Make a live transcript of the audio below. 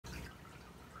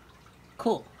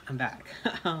Cool, I'm back.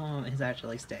 It's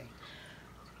actually staying.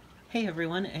 Hey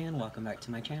everyone, and welcome back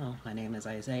to my channel. My name is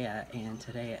Isaiah, and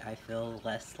today I feel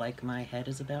less like my head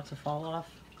is about to fall off.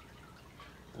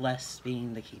 Less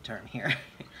being the key term here.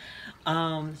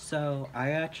 So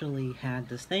I actually had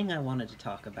this thing I wanted to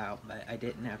talk about, but I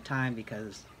didn't have time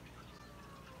because...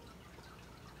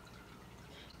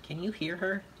 Can you hear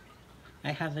her?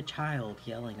 I have a child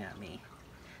yelling at me.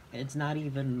 It's not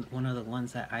even one of the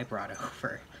ones that I brought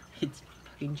over. It's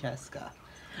fucking Jessica.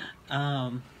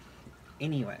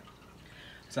 Anyway.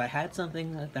 So I had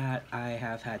something that I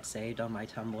have had saved on my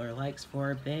Tumblr likes for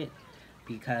a bit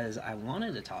because I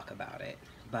wanted to talk about it,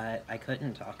 but I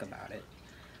couldn't talk about it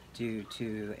due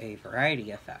to a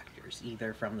variety of factors,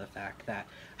 either from the fact that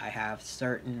I have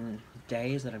certain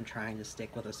days that I'm trying to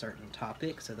stick with a certain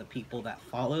topic so the people that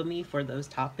follow me for those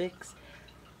topics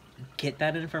get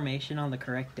that information on the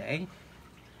correct day,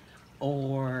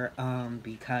 or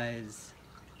because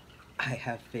I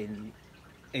have been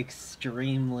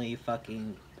extremely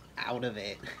fucking out of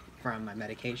it from my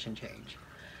medication change.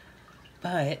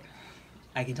 But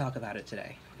I can talk about it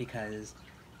today because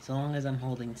so long as I'm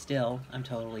holding still, I'm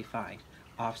totally fine.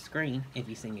 Off screen, if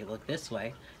you see me look this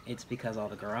way, it's because all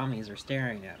the gouramis are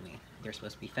staring at me. They're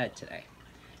supposed to be fed today.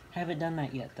 Haven't done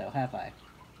that yet though, have I?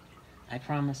 I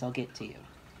promise I'll get to you.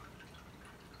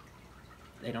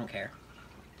 They don't care.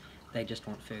 They just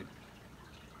want food.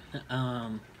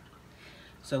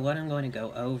 So what I'm going to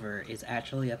go over is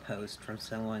actually a post from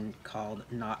someone called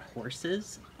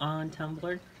nothorses on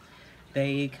Tumblr.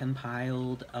 They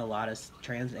compiled a lot of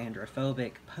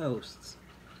transandrophobic posts,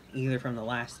 either from the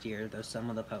last year, though some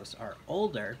of the posts are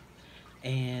older,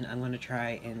 and I'm going to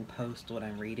try and post what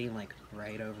I'm reading, like,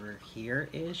 right over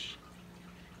here-ish,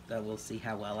 though we'll see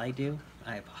how well I do.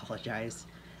 I apologize.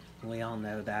 We all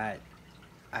know that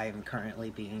I'm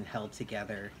currently being held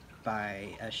together by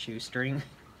a shoestring.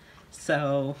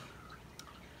 So,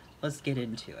 let's get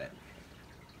into it.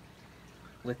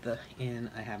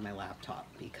 I have my laptop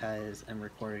because I'm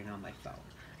recording on my phone.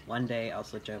 One day I'll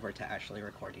switch over to actually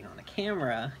recording on a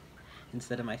camera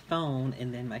instead of my phone,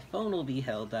 and then my phone will be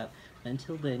held up.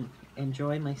 Until then,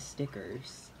 enjoy my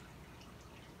stickers.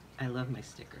 I love my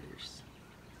stickers.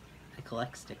 I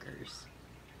collect stickers.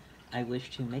 I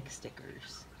wish to make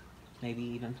stickers. Maybe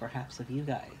even perhaps of you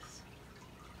guys.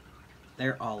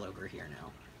 They're all over here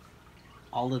now.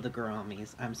 All of the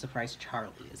gouramis. I'm surprised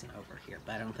Charlie isn't over here,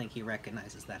 but I don't think he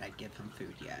recognizes that I'd give him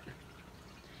food yet.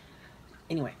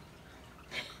 Anyway,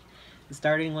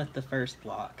 starting with the first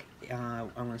block,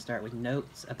 I'm going to start with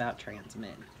notes about trans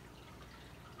men.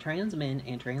 Trans men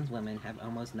and trans women have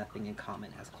almost nothing in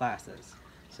common as classes,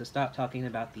 so stop talking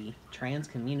about the trans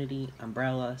community,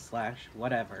 umbrella, /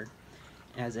 whatever,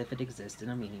 as if it exists in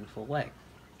a meaningful way.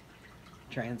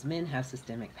 Trans men have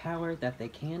systemic power that they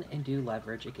can and do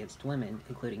leverage against women,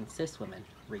 including cis women,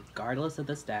 regardless of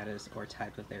the status or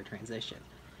type of their transition.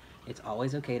 It's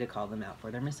always okay to call them out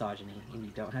for their misogyny, and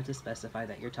you don't have to specify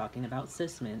that you're talking about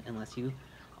cis men unless you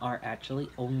are actually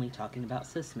only talking about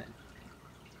cis men.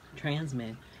 Trans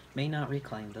men may not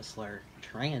reclaim the slur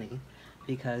tranny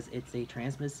because it's a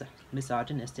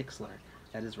misogynistic slur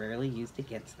that is rarely used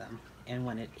against them, and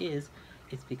when it is,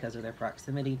 it's because of their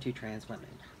proximity to trans women,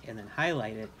 and then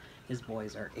highlighted is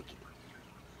boys are icky.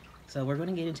 So we're going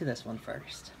to get into this one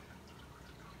first.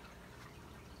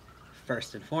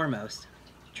 First and foremost,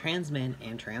 trans men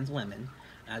and trans women,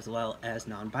 as well as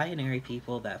non-binary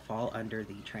people that fall under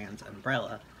the trans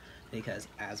umbrella, because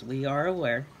as we are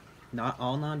aware, not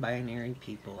all non-binary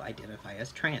people identify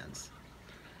as trans.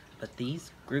 But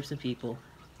these groups of people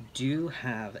do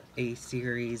have a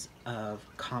series of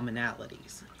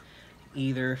commonalities,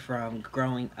 either from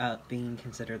growing up being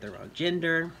considered their own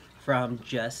gender, from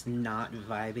just not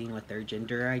vibing with their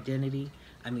gender identity.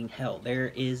 I mean, hell, there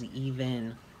is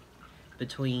even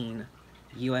between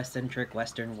US-centric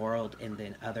Western world and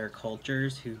then other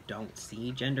cultures who don't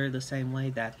see gender the same way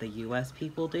that the US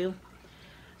people do.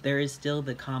 There is still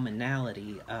the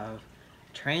commonality of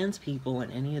trans people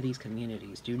in any of these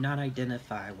communities do not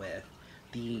identify with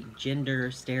the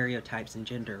gender stereotypes and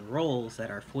gender roles that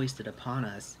are foisted upon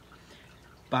us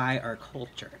by our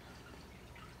culture.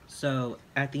 So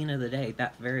at the end of the day,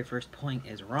 that very first point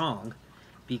is wrong,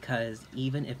 because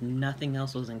even if nothing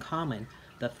else was in common,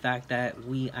 the fact that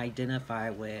we identify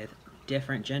with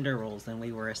different gender roles than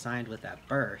we were assigned with at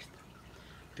birth,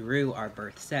 through our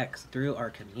birth sex, through our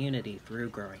community, through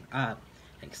growing up,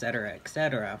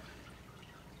 etc.,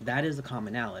 that is a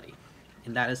commonality.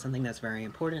 And that is something that's very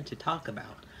important to talk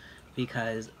about,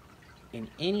 because in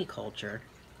any culture,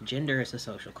 gender is a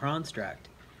social construct,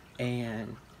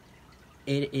 and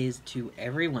it is to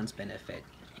everyone's benefit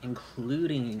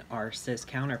including our cis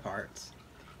counterparts,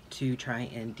 to try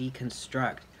and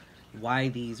deconstruct why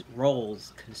these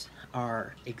roles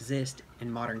exist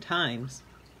in modern times,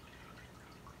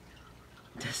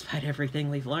 despite everything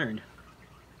we've learned.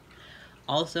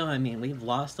 Also, I mean, we've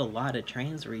lost a lot of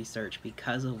trans research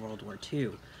because of World War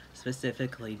II,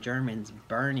 specifically Germans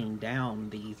burning down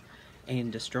these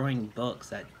and destroying books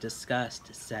that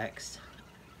discussed sex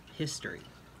history.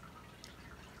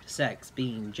 Sex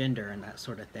being gender and that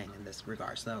sort of thing in this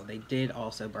regard. So they did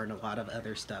also burn a lot of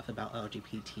other stuff about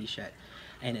LGBT shit.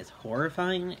 And it's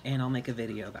horrifying, and I'll make a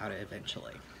video about it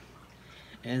eventually.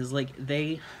 And it's like,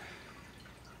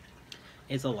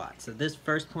 it's a lot. So this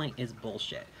first point is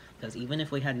bullshit. Because even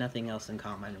if we had nothing else in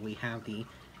common, we have the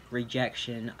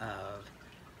rejection of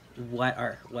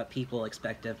what people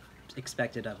expected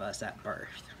of us at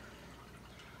birth.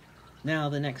 Now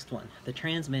the next one, the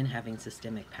trans men having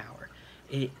systemic power.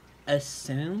 It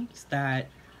assumes that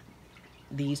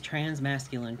these trans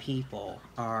masculine people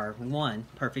are, 1,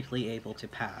 perfectly able to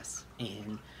pass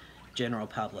in general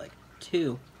public,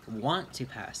 2, want to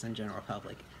pass in general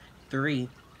public, 3,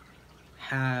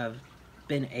 have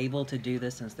been able to do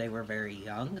this since they were very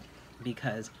young,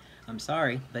 because I'm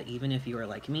sorry, but even if you were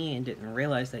like me and didn't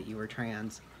realize that you were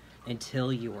trans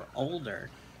until you were older,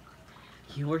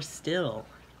 you were still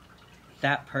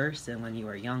that person when you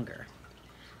were younger.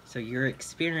 So your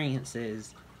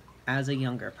experiences as a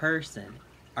younger person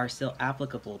are still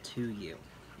applicable to you.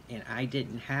 And I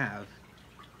didn't have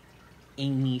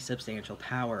any substantial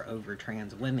power over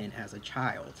trans women as a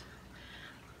child.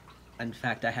 In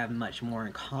fact, I have much more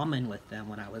in common with them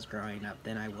when I was growing up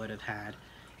than I would have had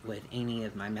with any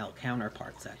of my male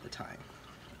counterparts at the time.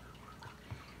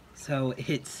 So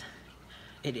it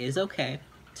is okay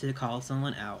to call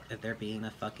someone out if they're being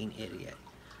a fucking idiot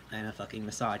and a fucking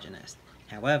misogynist.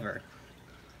 However,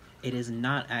 it is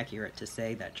not accurate to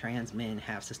say that trans men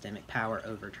have systemic power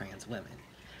over trans women.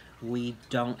 We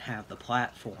don't have the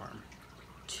platform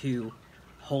to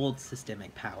hold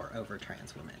systemic power over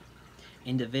trans women.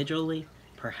 Individually,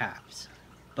 perhaps,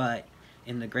 but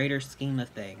in the greater scheme of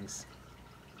things,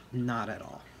 not at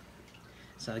all.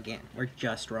 So again, we're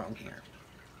just wrong here.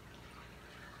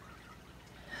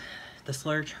 The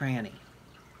slur tranny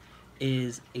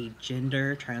is a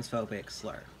gender transphobic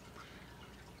slur.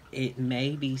 It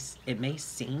may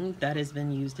seem that it's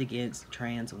been used against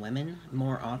trans women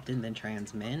more often than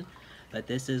trans men, but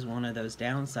this is one of those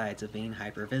downsides of being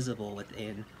hypervisible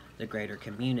within the greater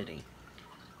community.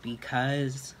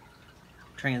 Because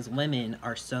trans women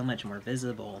are so much more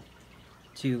visible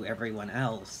to everyone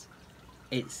else,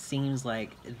 it seems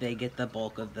like they get the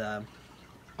bulk of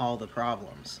all the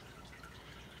problems.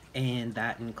 And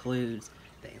that includes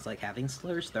things like having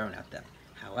slurs thrown at them.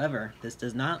 However, this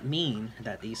does not mean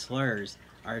that these slurs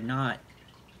are not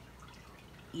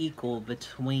equal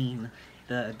between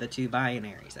the two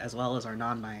binaries, as well as our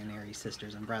non-binary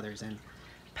sisters and brothers and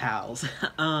pals.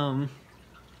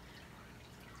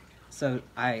 So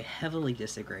I heavily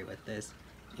disagree with this.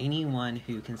 Anyone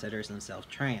who considers themselves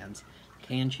trans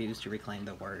can choose to reclaim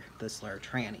the slur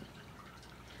tranny.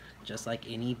 Just like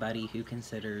anybody who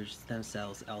considers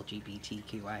themselves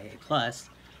LGBTQIA+,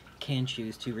 can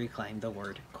choose to reclaim the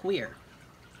word queer.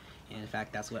 And in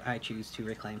fact, that's what I choose to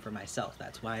reclaim for myself.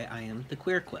 That's why I am the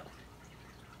queer quill.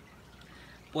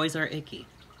 Boys are icky.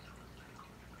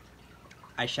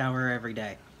 I shower every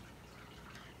day.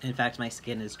 In fact, my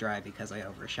skin is dry because I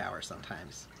overshower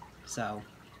sometimes. So,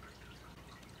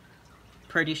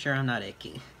 pretty sure I'm not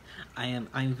icky.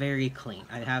 I'm very clean.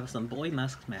 I have some boy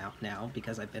musk now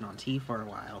because I've been on tea for a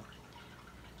while.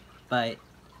 But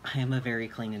I am a very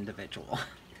clean individual.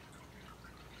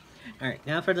 Alright,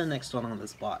 now for the next one on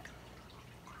this block.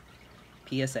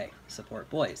 PSA. Support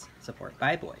boys. Support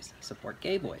bi boys. Support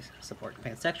gay boys. Support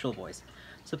pansexual boys.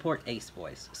 Support ace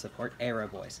boys. Support era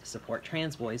boys. Support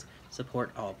trans boys.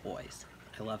 Support all boys.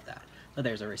 I love that. But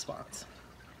there's a response.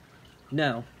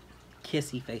 No.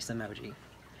 Kissy face emoji.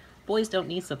 Boys don't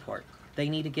need support. They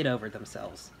need to get over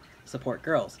themselves. Support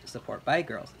girls. Support bi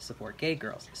girls. Support gay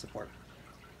girls. Support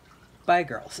bi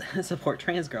girls. Support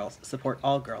trans girls. Support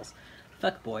all girls.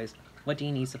 Fuck boys. What do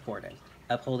you need supporting?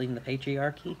 Upholding the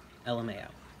patriarchy? LMAO.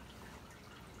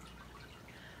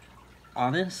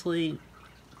 Honestly,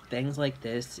 things like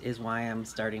this is why I'm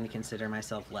starting to consider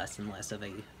myself less and less of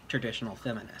a traditional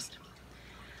feminist.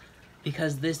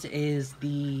 Because this is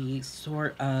the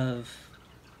sort of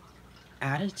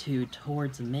attitude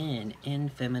towards men in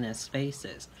feminist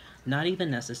spaces. Not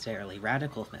even necessarily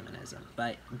radical feminism,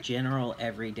 but general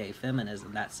everyday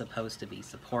feminism that's supposed to be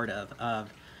supportive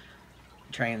of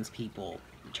trans people,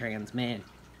 trans men,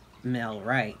 male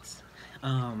rights.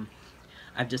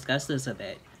 I've discussed this a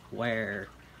bit. where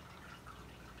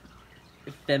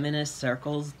feminist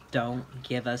circles don't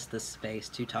give us the space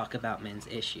to talk about men's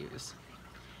issues.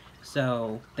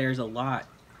 So there's a lot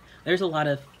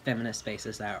of feminist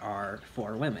spaces that are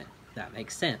for women. That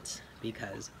makes sense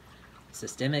because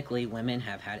systemically women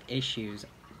have had issues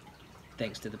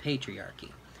thanks to the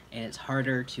patriarchy, and it's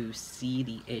harder to see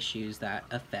the issues that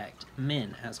affect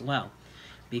men as well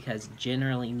because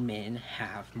generally men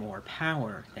have more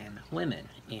power than women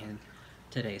in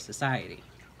today's society.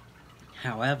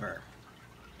 However,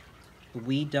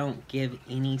 we don't give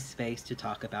any space to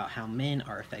talk about how men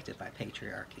are affected by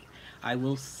patriarchy. I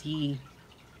will see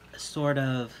sort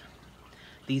of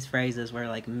these phrases where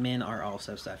like men are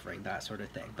also suffering, that sort of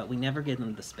thing, but we never give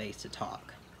them the space to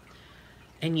talk.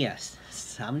 And yes,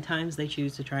 sometimes they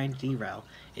choose to try and derail.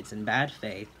 It's in bad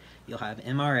faith. You'll have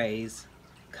MRAs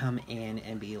come in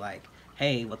and be like,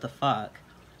 hey, what the fuck?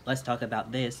 Let's talk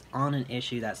about this on an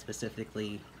issue that's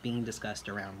specifically being discussed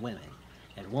around women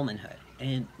and womanhood.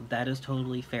 And that is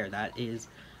totally fair. That is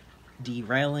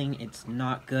derailing. It's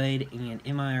not good. And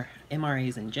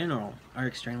MRAs in general are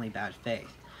extremely bad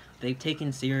faith. They've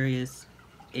taken serious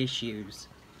issues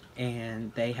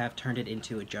and they have turned it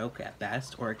into a joke at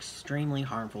best or extremely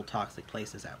harmful toxic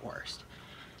places at worst.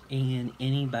 And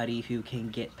anybody who can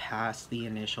get past the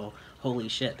initial holy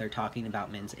shit, they're talking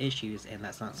about men's issues and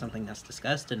that's not something that's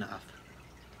discussed enough,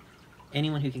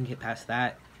 anyone who can get past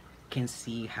that can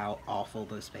see how awful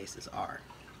those spaces are.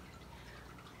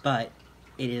 But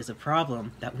it is a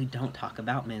problem that we don't talk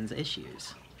about men's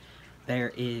issues.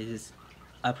 There is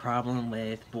a problem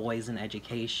with boys in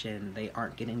education. They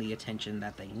aren't getting the attention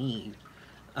that they need.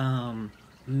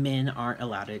 Men aren't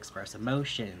allowed to express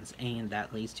emotions, and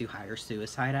that leads to higher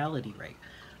suicidality rate.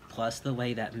 Plus, the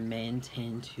way that men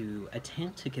tend to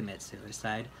attempt to commit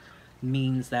suicide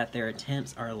means that their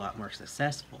attempts are a lot more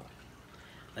successful.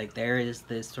 Like, there is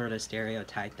this sort of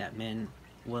stereotype that men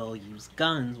will use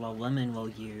guns while women will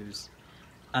use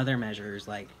other measures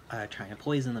like trying to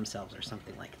poison themselves or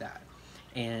something like that.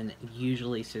 And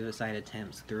usually suicide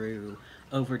attempts through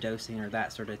overdosing or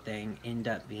that sort of thing end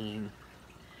up being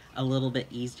a little bit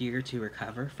easier to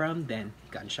recover from than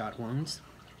gunshot wounds.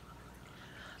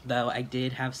 Though I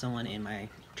did have someone in my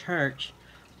church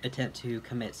attempt to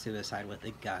commit suicide with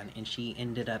a gun, and she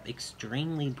ended up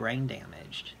extremely brain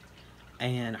damaged.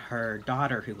 And her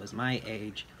daughter, who was my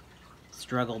age,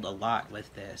 struggled a lot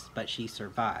with this, but she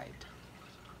survived.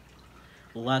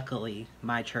 Luckily,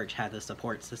 my church had the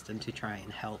support system to try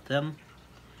and help them.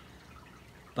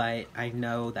 But I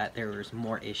know that there was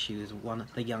more issues.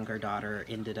 The younger daughter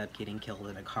ended up getting killed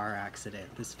in a car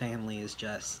accident. This family is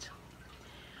just,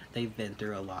 they've been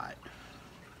through a lot.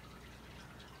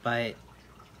 But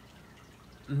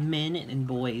men and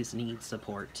boys need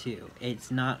support too. It's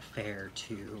not fair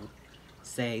to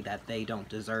say that they don't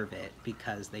deserve it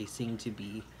because they seem to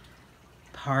be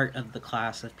part of the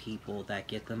class of people that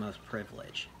get the most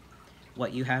privilege.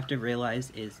 What you have to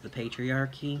realize is the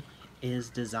patriarchy is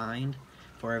designed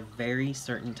for a very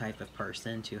certain type of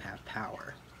person to have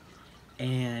power.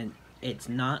 And it's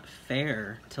not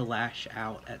fair to lash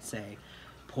out at, say,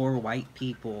 poor white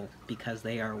people because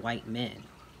they are white men.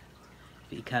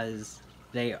 Because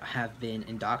they have been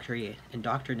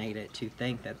indoctrinated to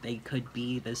think that they could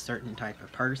be this certain type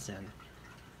of person.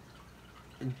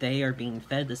 They are being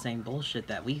fed the same bullshit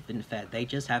that we've been fed. They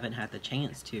just haven't had the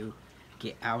chance to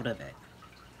get out of it.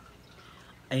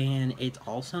 And it's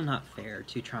also not fair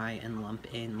to try and lump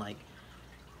in, like,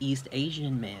 East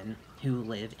Asian men who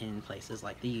live in places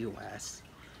like the US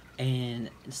and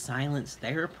silence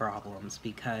their problems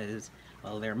because,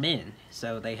 well, they're men,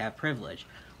 so they have privilege.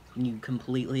 You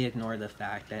completely ignore the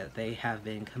fact that they have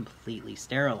been completely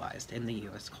sterilized in the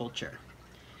US culture.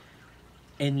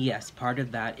 And yes, part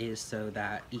of that is so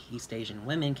that East Asian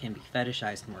women can be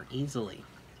fetishized more easily.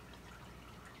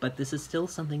 But this is still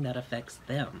something that affects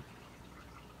them.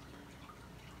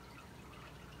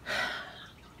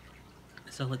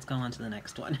 So let's go on to the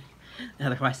next one.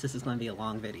 Otherwise this is going to be a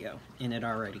long video, and it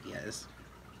already is.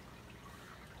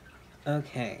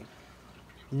 Okay,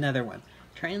 another one.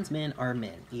 Trans men are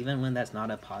men, even when that's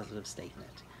not a positive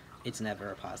statement. It's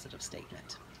never a positive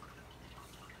statement.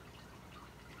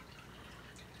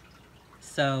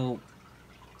 So,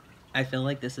 I feel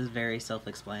like this is very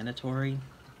self-explanatory,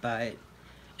 but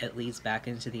it leads back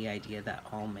into the idea that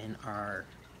all men are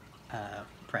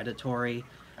predatory.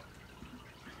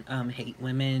 Hate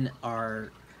women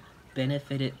are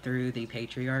benefited through the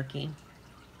patriarchy.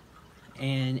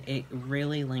 And it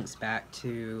really links back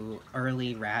to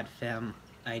early rad femme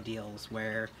ideals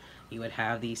where you would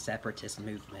have these separatist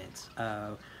movements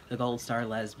of the Gold Star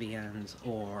lesbians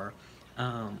or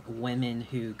women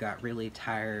who got really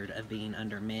tired of being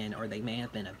under men, or they may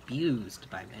have been abused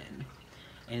by men,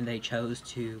 and they chose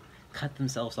to cut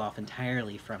themselves off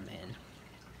entirely from men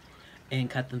and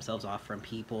cut themselves off from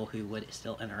people who would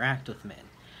still interact with men.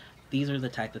 These are the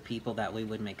type of people that we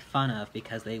would make fun of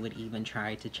because they would even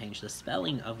try to change the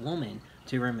spelling of woman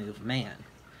to remove man.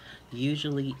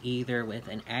 Usually either with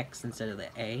an X instead of the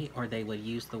A, or they would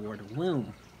use the word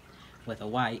womb with a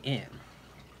YN.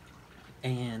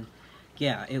 And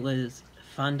yeah, it was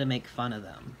fun to make fun of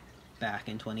them back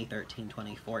in 2013,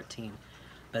 2014.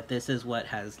 But this is what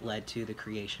has led to the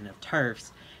creation of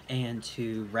TERFs and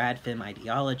to radfem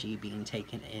ideology being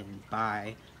taken in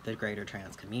by the greater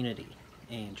trans community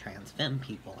and trans femme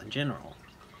people in general.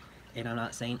 And I'm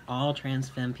not saying all trans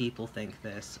femme people think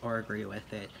this or agree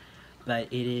with it, but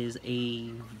it is a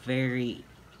very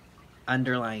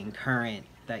underlying current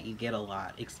that you get a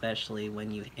lot, especially when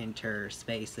you enter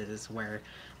spaces where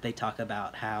they talk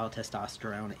about how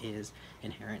testosterone is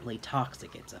inherently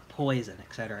toxic, it's a poison,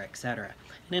 etc., etc.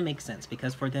 And it makes sense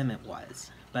because for them it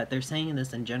was. But they're saying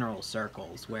this in general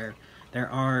circles where there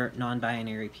are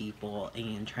non-binary people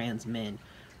and trans men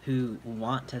who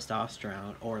want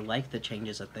testosterone or like the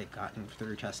changes that they've gotten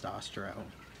through testosterone.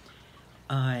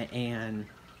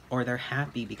 Or they're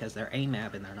happy because they're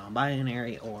AMAB and they're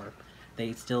non-binary, or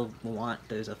they still want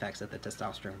those effects that the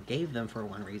testosterone gave them for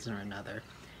one reason or another.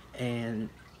 And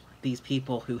these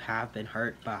people who have been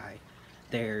hurt by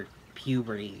their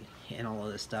puberty and all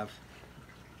of this stuff,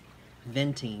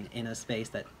 venting in a space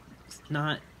that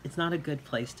it's not a good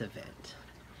place to vent,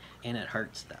 and it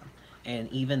hurts them.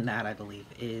 And even that, I believe,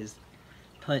 is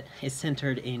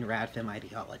centered in radfem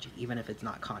ideology, even if it's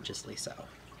not consciously so.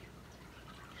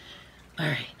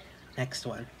 Alright, next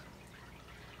one.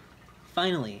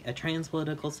 Finally, a trans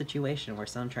political situation where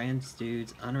some trans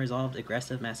dudes' unresolved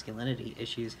aggressive masculinity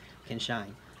issues can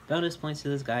shine. Bonus points to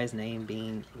this guy's name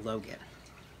being Logan.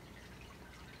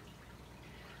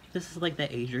 This is like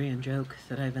the Adrian joke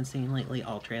that I've been seeing lately,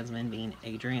 all trans men being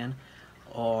Adrian,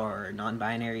 or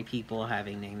non-binary people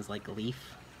having names like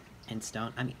Leaf and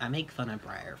Stone. I mean, I make fun of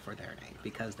Briar for their name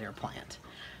because they're a plant.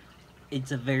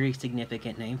 It's a very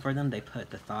significant name for them. They put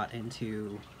the thought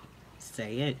into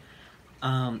say it,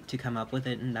 to come up with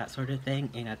it and that sort of thing,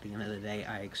 and at the end of the day,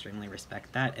 I extremely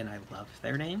respect that, and I love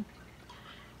their name.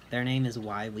 Their name is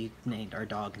why we named our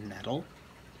dog Nettle.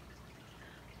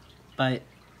 But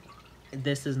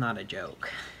this is not a joke.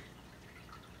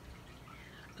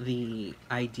 The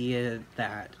idea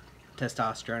that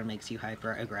testosterone makes you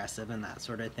hyper-aggressive and that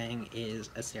sort of thing is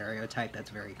a stereotype that's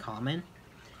very common,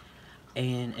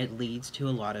 and it leads to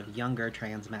a lot of younger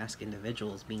trans-masc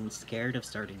individuals being scared of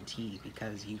starting T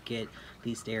because you get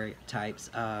these stereotypes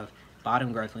of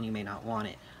bottom growth when you may not want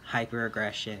it,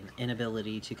 hyper-aggression,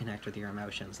 inability to connect with your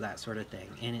emotions, that sort of thing,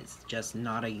 and it's just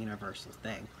not a universal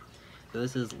thing. So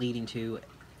this is leading to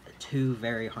two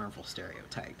very harmful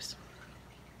stereotypes.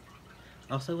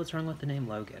 Also, what's wrong with the name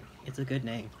Logan? It's a good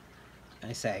name,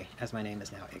 I say, as my name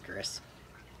is now Icarus.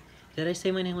 Did I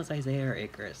say my name was Isaiah or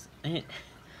Icarus?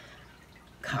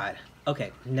 God.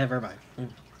 Okay, never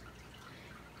mind.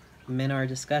 Men are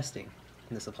disgusting.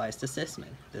 This applies to cis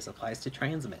men. This applies to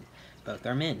trans men. Both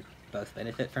are men. Both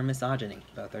benefit from misogyny.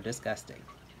 Both are disgusting.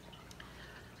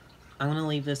 I'm going to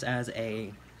leave this as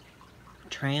a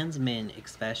trans men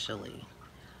especially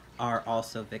are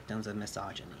also victims of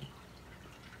misogyny.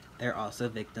 They're also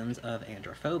victims of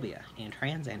androphobia and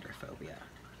transandrophobia.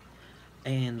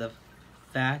 And the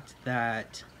fact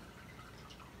that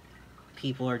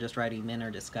people are just writing men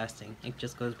are disgusting, it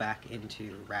just goes back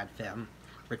into radfem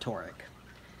rhetoric.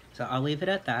 So I'll leave it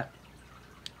at that.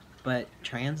 But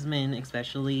trans men,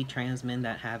 especially trans men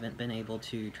that haven't been able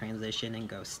to transition and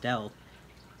go stealth,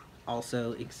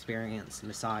 also experience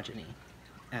misogyny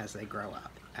as they grow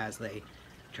up, as they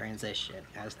transition,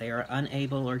 as they are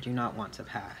unable or do not want to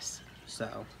pass.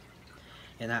 So,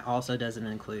 and that also doesn't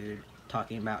include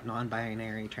talking about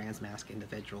non-binary trans-masc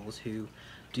individuals who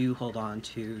do hold on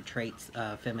to traits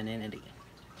of femininity.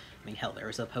 I mean, hell, there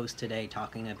was a post today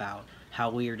talking about how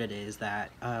weird it is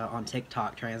that on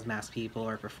TikTok trans-masc people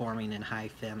are performing in high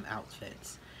femme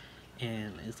outfits.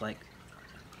 And it's like,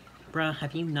 bruh,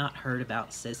 have you not heard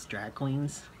about cis drag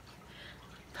queens?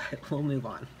 But we'll move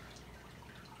on.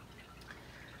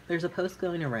 There's a post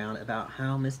going around about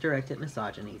how misdirected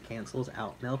misogyny cancels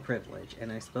out male privilege, and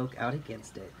I spoke out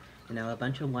against it, and now a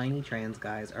bunch of whiny trans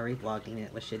guys are reblogging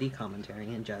it with shitty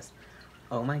commentary and just,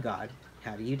 oh my god,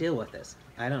 how do you deal with this?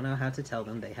 I don't know how to tell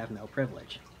them they have male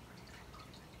privilege.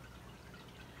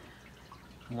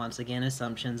 Once again,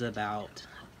 assumptions about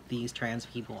these trans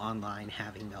people online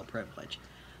having male privilege.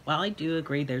 While I do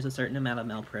agree there's a certain amount of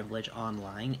male privilege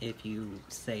online if you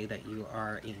say that you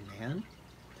are a man,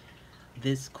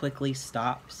 this quickly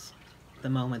stops the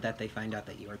moment that they find out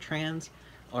that you are trans,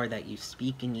 or that you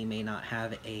speak and you may not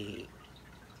have a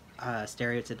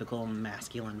stereotypical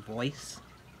masculine voice.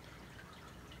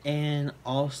 And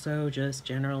also, just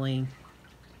generally,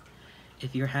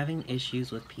 if you're having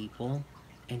issues with people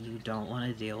and you don't want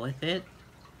to deal with it,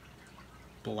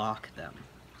 block them.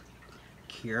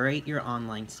 Curate your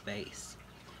online space.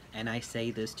 And I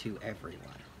say this to everyone.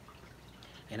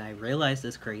 And I realize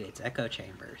this creates echo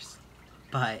chambers,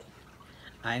 but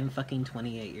I'm fucking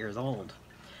 28 years old.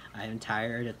 I'm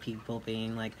tired of people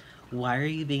being like, why are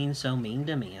you being so mean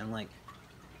to me? I'm like,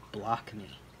 block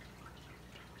me.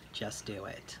 Just do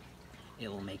it. It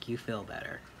will make you feel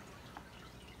better.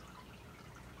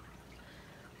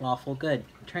 Lawful good,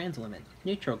 trans women.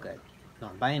 Neutral good,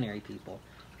 non-binary people.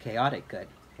 Chaotic good,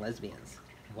 lesbians.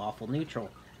 Lawful neutral,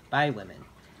 bi women.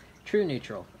 True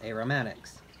neutral,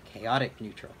 aromantics. Chaotic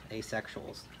neutral,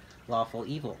 asexuals. Lawful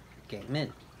evil, gay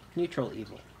men. Neutral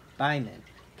evil, bi men.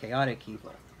 Chaotic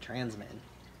evil, trans men.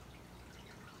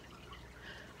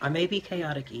 I may be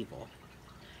chaotic evil,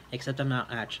 except I'm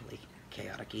not actually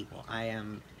chaotic evil.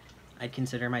 I'd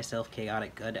consider myself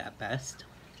chaotic good at best.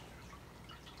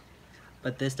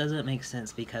 But this doesn't make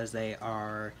sense because they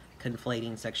are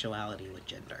conflating sexuality with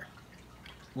gender.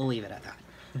 We'll leave it at that.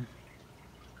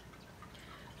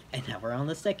 And now we're on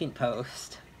the second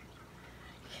post.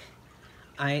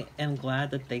 I am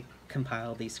glad that they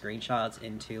compiled these screenshots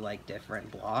into like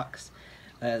different blocks.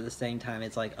 At the same time,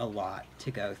 it's like a lot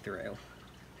to go through.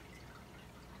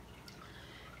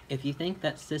 If you think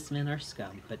that cis men are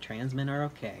scum, but trans men are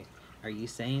okay, are you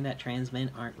saying that trans men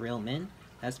aren't real men?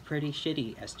 That's pretty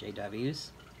shitty,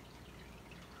 SJWs.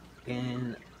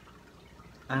 And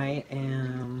I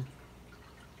am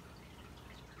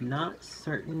not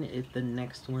certain if the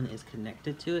next one is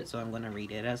connected to it, so I'm going to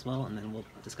read it as well, and then we'll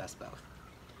discuss both.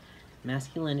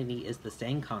 Masculinity is the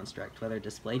same construct, whether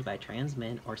displayed by trans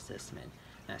men or cis men.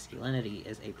 Masculinity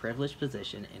is a privileged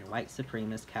position in white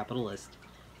supremacist capitalist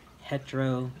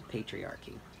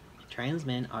heteropatriarchy. Trans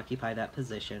men occupy that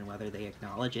position whether they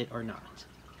acknowledge it or not.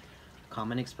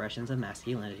 Common expressions of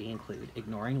masculinity include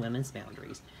ignoring women's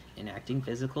boundaries, enacting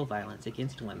physical violence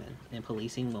against women, and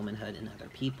policing womanhood and other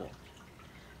people.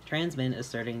 Trans men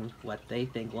asserting what they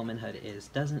think womanhood is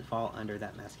doesn't fall under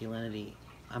that masculinity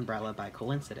umbrella by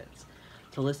coincidence.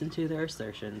 To listen to their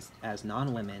assertions as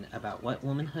non-women about what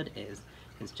womanhood is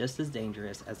just as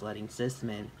dangerous as letting cis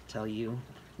men tell you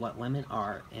what women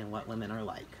are and what women are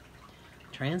like.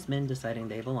 Trans men deciding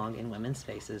they belong in women's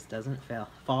spaces doesn't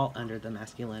fall under the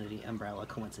masculinity umbrella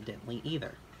coincidentally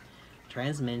either.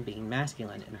 Trans men being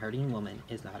masculine and hurting women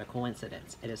is not a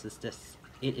coincidence. It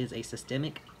is a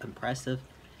systemic, oppressive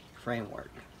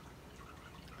framework.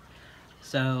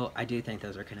 So I do think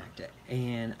those are connected.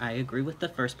 And I agree with the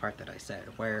first part that I said,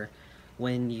 where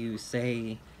when you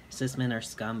say cis men are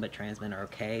scum but trans men are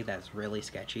okay, that's really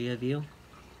sketchy of you.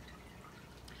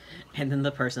 And then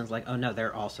the person's like, oh no,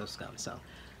 they're also scum. So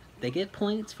they get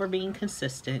points for being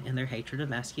consistent in their hatred of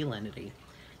masculinity.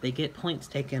 They get points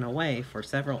taken away for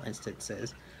several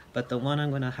instances, but the one I'm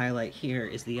going to highlight here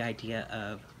is the idea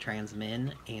of trans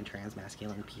men and trans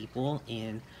masculine people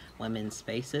in women's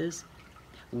spaces.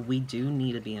 We do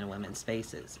need to be in women's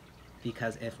spaces,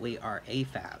 because if we are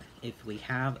AFAB, if we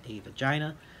have a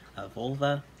vagina, a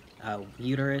vulva, a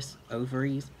uterus,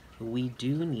 ovaries, we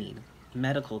do need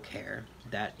medical care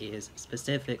that is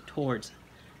specific towards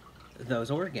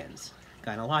those organs,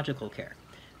 gynecological care.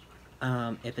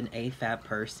 If an AFAB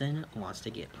person wants to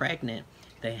get pregnant,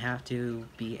 they have to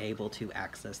be able to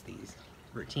access these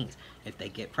routines. If they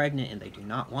get pregnant and they do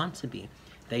not want to be,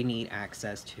 they need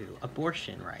access to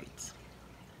abortion rights.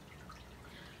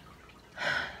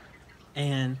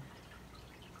 And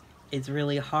it's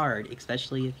really hard,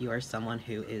 especially if you are someone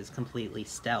who is completely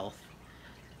stealth,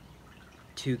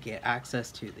 to get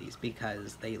access to these,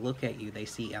 because they look at you, they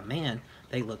see a man,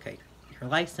 they look at your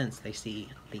license, they see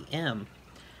the M,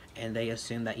 and they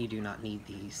assume that you do not need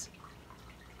these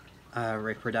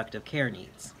reproductive care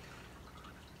needs.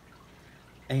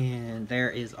 And there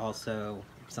is also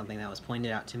something that was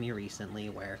pointed out to me recently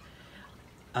where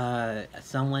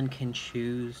someone can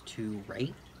choose to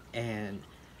rape a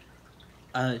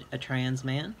trans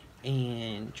man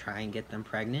and try and get them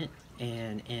pregnant,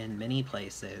 and in many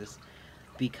places,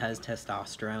 because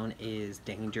testosterone is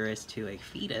dangerous to a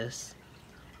fetus,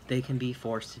 they can be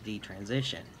forced to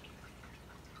detransition.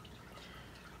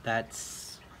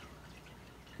 It's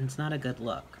not a good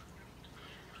look.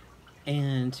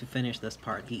 And to finish this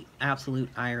part, the absolute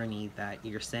irony that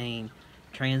you're saying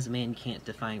trans men can't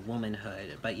define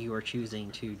womanhood, but you are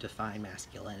choosing to define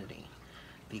masculinity.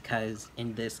 Because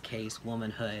in this case,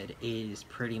 womanhood is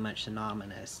pretty much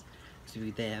synonymous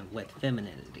to them with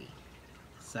femininity.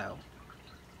 So,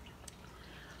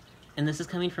 and this is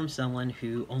coming from someone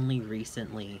who only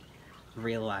recently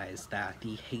realized that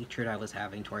the hatred I was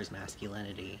having towards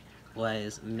masculinity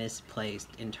was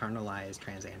misplaced, internalized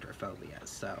transandrophobia.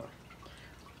 So,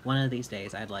 one of these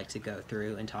days I'd like to go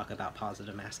through and talk about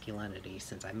positive masculinity,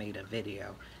 since I made a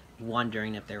video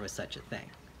wondering if there was such a thing.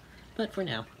 But for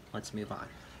now, let's move on.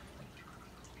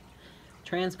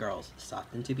 Trans girls,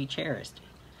 soft and to be cherished.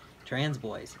 Trans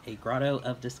boys, a grotto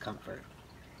of discomfort.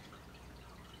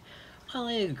 While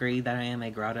I agree that I am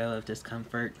a grotto of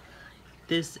discomfort,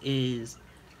 this is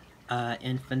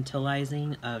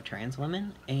infantilizing of trans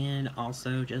women, and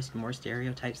also just more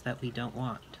stereotypes that we don't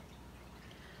want.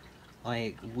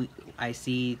 Like, I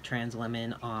see trans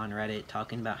women on Reddit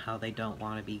talking about how they don't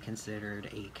want to be considered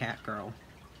a cat girl.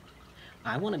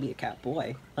 I want to be a cat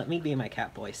boy. Let me be my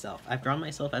cat boy self. I've drawn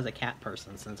myself as a cat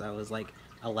person since I was like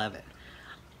 11.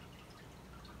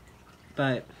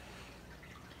 But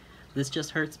this just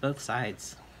hurts both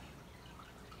sides.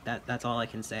 That's all I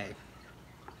can say.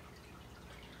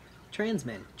 Trans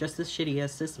men, just as shitty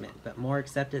as cis men, but more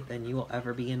accepted than you will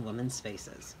ever be in women's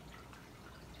spaces.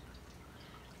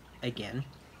 Again,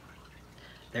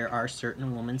 there are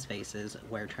certain women's spaces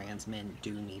where trans men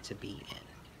do need to be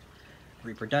in.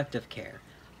 Reproductive care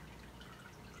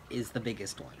is the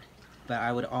biggest one. But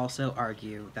I would also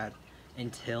argue that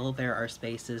until there are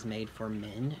spaces made for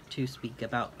men to speak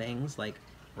about things like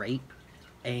rape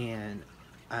and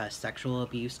sexual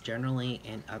abuse generally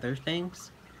and other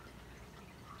things,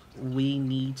 we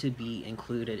need to be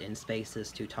included in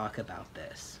spaces to talk about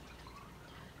this.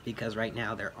 Because right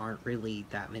now there aren't really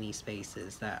that many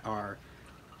spaces that are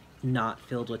not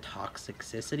filled with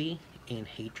toxicity and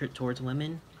hatred towards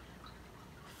women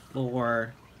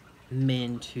for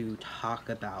men to talk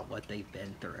about what they've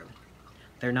been through.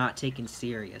 They're not taken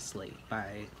seriously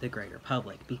by the greater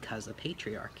public because of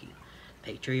patriarchy.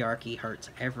 Patriarchy hurts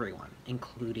everyone,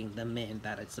 including the men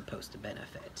that it's supposed to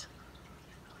benefit.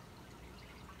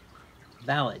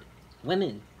 Valid.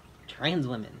 Women, trans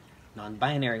women,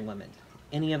 non-binary women,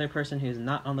 any other person who's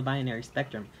not on the binary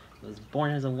spectrum, who was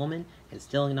born as a woman and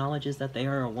still acknowledges that they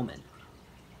are a woman.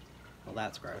 Well,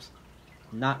 that's gross.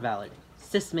 Not valid.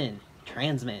 Cis men,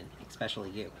 trans men, especially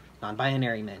you,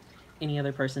 non-binary men, any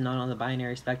other person not on the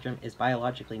binary spectrum is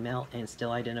biologically male and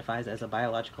still identifies as a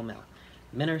biological male.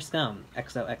 Men are scum,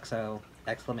 XOXO,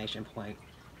 exclamation point,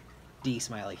 D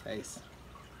smiley face.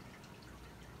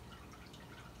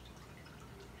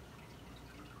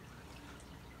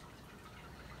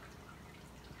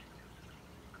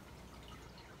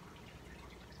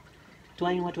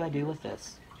 Dwayne, what do I do with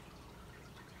this?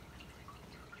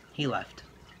 He left.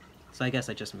 So I guess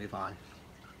I just move on.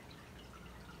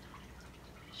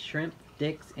 Shrimp,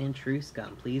 dicks, and true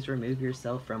scum, please remove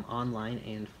yourself from online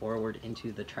and forward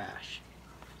into the trash.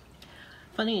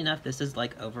 Funny enough, this is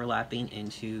like overlapping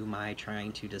into my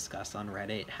trying to discuss on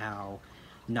Reddit how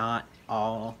not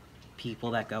all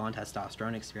people that go on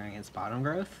testosterone experience bottom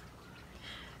growth.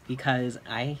 Because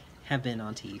I have been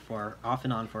on T for off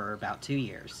and on for about 2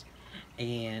 years.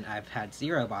 And I've had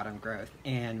 0 bottom growth,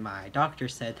 and my doctor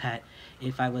said that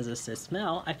if I was a cis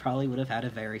male, I probably would have had a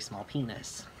very small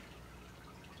penis.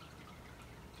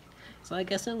 So I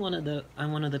guess I'm one of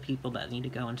the people that need to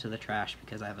go into the trash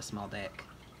because I have a small dick.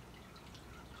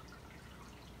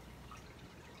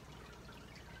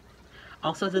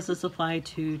 Also, does this apply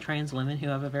to trans women who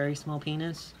have a very small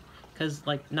penis? Because,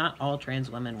 like, not all trans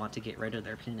women want to get rid of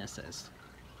their penises.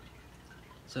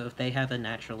 So if they have a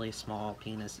naturally small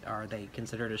penis, are they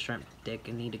considered a shrimp dick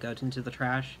and need to go into the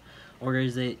trash? Or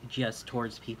is it just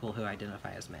towards people who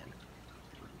identify as men?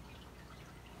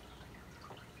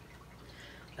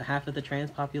 The half of the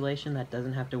trans population that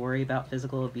doesn't have to worry about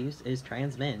physical abuse is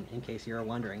trans men, in case you're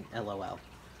wondering, LOL.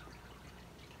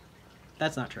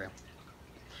 That's not true.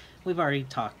 We've already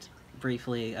talked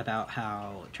briefly about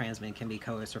how trans men can be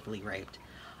coercively raped.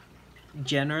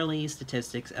 Generally,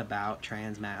 statistics about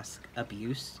trans mask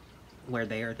abuse, where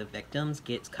they are the victims,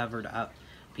 gets covered up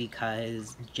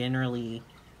because generally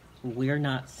we're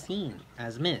not seen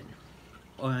as men.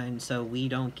 And so we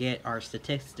don't get our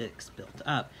statistics built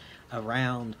up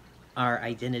around our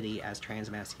identity as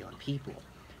transmasculine people.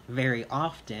 Very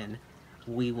often,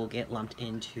 we will get lumped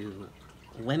into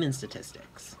women's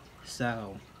statistics.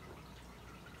 So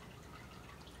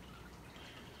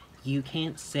you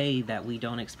can't say that we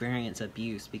don't experience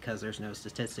abuse because there's no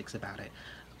statistics about it,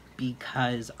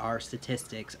 because our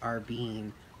statistics are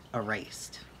being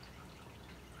erased.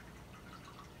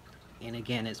 And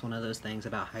again, it's one of those things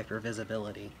about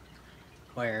hypervisibility,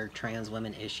 where trans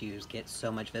women issues get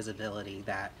so much visibility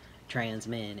that trans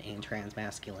men and trans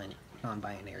masculine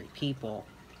non-binary people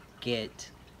get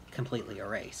completely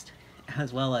erased,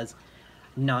 as well as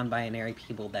non-binary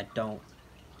people that don't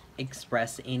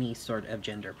express any sort of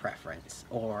gender preference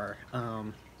or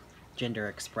gender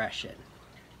expression.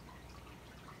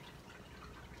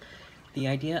 The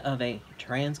idea of a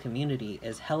trans community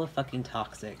is hella fucking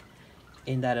toxic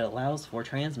in that it allows for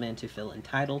trans men to feel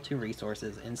entitled to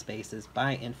resources and spaces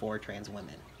by and for trans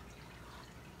women.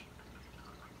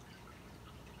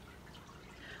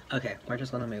 Okay, we're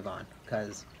just gonna move on,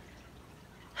 because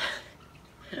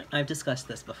I've discussed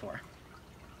this before.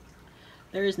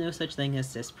 There is no such thing as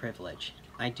cis privilege.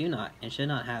 I do not and should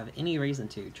not have any reason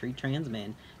to treat trans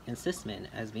men and cis men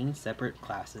as being separate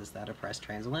classes that oppress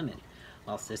trans women.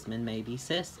 While cis men may be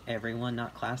cis, everyone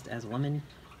not classed as women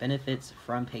benefits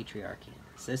from patriarchy.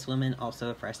 Cis women also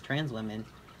oppress trans women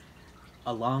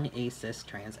along a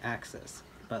cis-trans axis.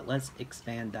 But let's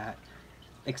expand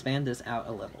this out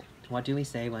a little. What do we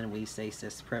say when we say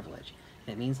cis privilege?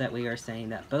 It means that we are saying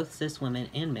that both cis women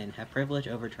and men have privilege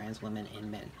over trans women and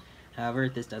men. However,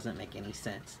 this doesn't make any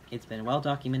sense. It's been well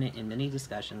documented in many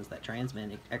discussions that trans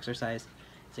men exercise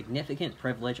significant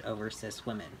privilege over cis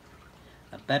women.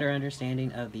 A better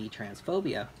understanding of the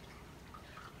transphobia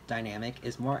dynamic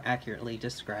is more accurately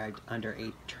described under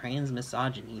a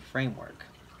transmisogyny framework.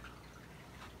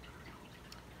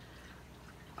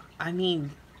 I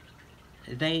mean,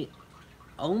 they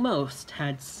almost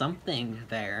had something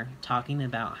there talking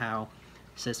about how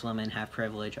cis women have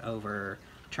privilege over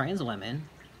trans women.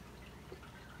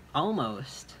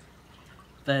 Almost.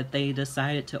 But they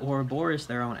decided to Ouroboros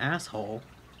their own asshole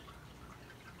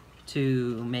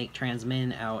to make trans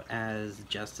men out as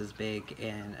just as big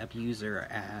an abuser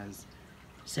as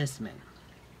cis men.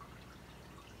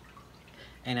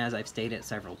 And as I've stated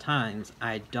several times,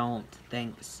 I don't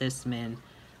think cis men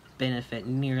benefit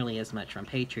nearly as much from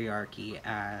patriarchy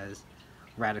as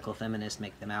radical feminists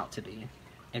make them out to be,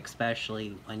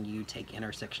 especially when you take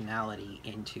intersectionality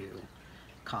into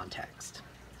context.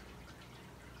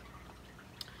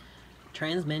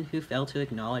 Trans men who fail to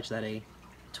acknowledge that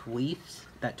tweets,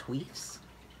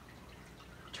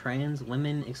 trans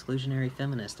women exclusionary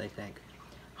feminist, I think,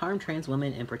 harm trans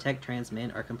women and protect trans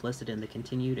men are complicit in the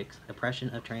continued oppression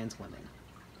of trans women.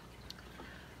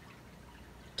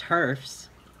 TERFs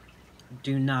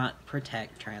do not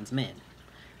protect trans men.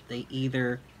 They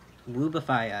either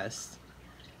woobify us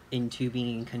into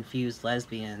being confused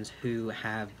lesbians who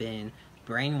have been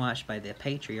brainwashed by the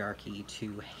patriarchy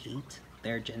to hate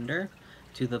their gender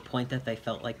to the point that they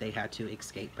felt like they had to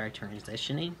escape by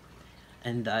transitioning,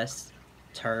 and thus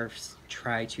TERFs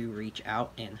try to reach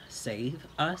out and save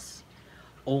us,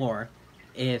 or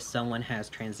if someone has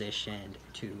transitioned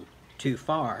too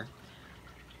far,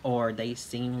 or they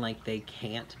seem like they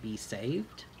can't be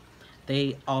saved,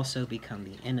 they also become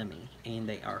the enemy, and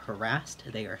they are harassed,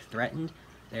 they are threatened,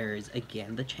 there is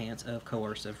again the chance of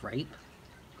coercive rape,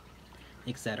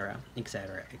 etc.,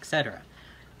 etc., etc.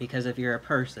 Because if you're a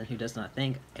person who does not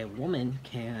think a woman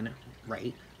can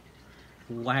rape,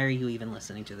 why are you even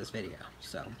listening to this video?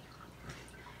 So,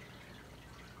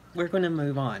 we're going to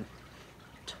move on.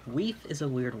 Tweef is a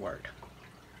weird word.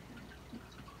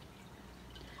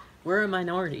 We're a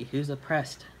minority who's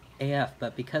oppressed AF,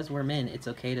 but because we're men, it's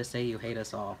okay to say you hate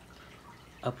us all.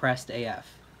 Oppressed AF.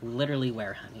 Literally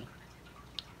where, honey?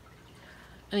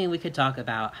 I mean, we could talk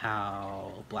about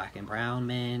how black and brown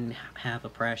men have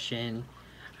oppression,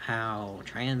 how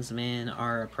trans men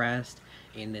are oppressed,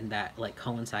 and then that like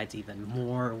coincides even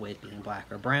more with being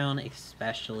black or brown,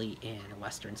 especially in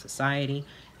Western society,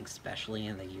 especially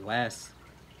in the US.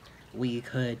 We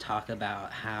could talk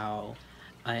about how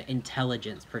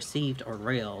intelligence, perceived or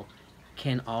real,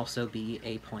 can also be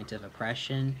a point of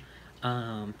oppression,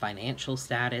 financial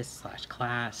status /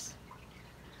 class,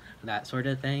 that sort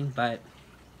of thing, but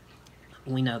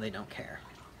we know they don't care.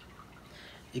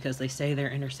 Because they say they're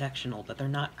intersectional, but they're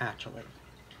not actually.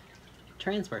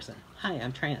 Trans person. Hi,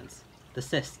 I'm trans. The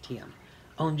cis TM.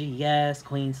 OMG, yes,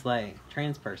 Queen Slay.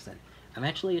 Trans person. I'm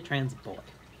actually a trans boy.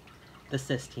 The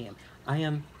cis TM. I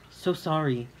am so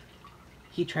sorry.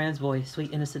 He trans boy,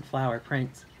 sweet innocent flower,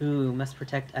 prince. Ooh, must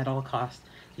protect at all costs.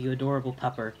 You adorable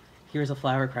pupper. Here's a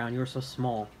flower crown, you're so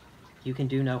small. You can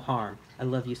do no harm. I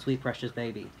love you, sweet precious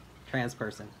baby. Trans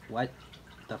person. What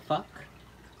the fuck?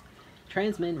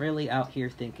 Trans men really out here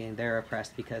thinking they're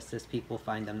oppressed because cis people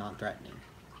find them non-threatening.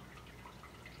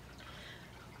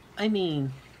 I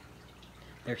mean,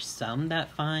 there's some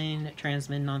that find trans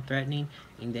men non-threatening,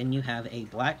 and then you have a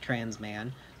black trans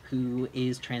man who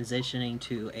is transitioning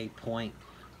to a point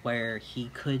where he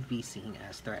could be seen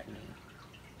as threatening.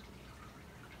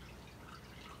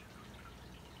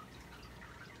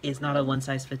 It's not a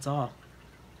one-size-fits-all.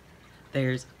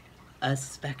 There's a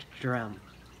spectrum,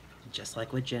 just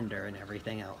like with gender and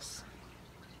everything else.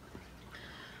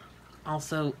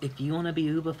 Also, if you want to be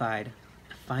woobified,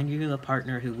 find you a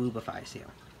partner who woobifies you.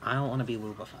 I don't want to be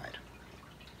woobified.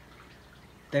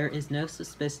 There is no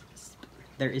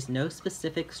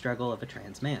specific struggle of a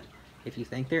trans man. If you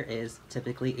think there is,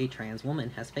 typically a trans woman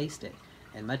has faced it,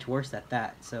 and much worse at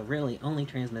that, so really only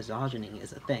trans misogyny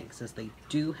is a thing, since they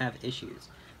do have issues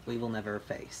we will never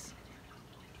face.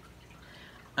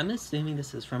 I'm assuming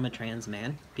this is from a trans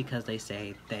man, because they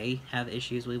say they have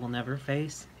issues we will never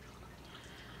face.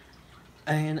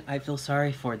 And I feel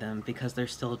sorry for them, because they're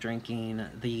still drinking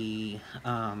the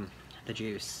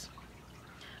juice.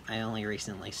 I only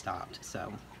recently stopped,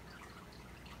 so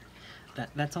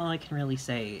that's all I can really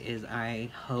say. Is I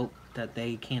hope that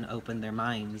they can open their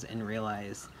minds and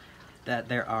realize that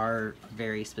there are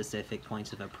very specific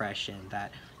points of oppression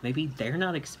that maybe they're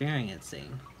not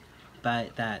experiencing,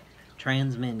 but that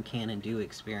trans men can and do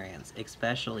experience,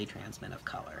 especially trans men of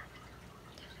color.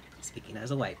 Speaking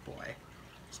as a white boy.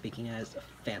 Speaking as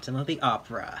Phantom of the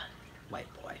Opera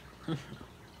white boy.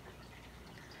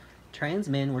 Trans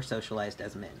men were socialized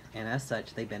as men, and as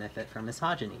such they benefit from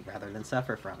misogyny rather than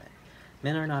suffer from it.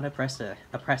 Men are not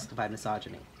oppressed by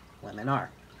misogyny. Women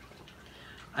are.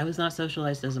 I was not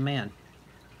socialized as a man.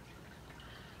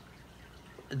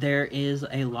 There is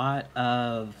a lot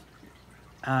of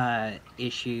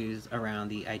issues around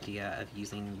the idea of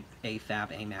using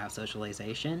AFAB, lmao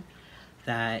socialization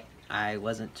that I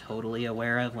wasn't totally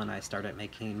aware of when I started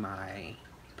making my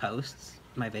posts,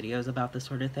 my videos about this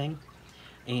sort of thing.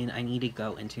 And I need to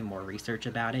go into more research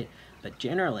about it. But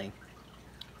generally,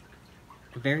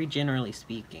 very generally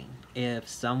speaking, if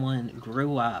someone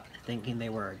grew up thinking they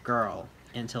were a girl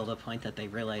until the point that they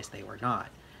realized they were not,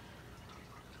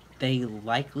 they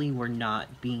likely were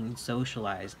not being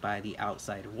socialized by the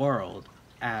outside world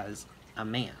as a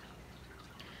man.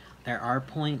 There are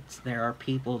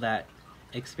people that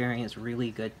experience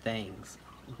really good things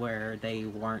where they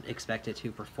weren't expected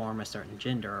to perform a certain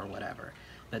gender or whatever.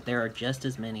 But there are just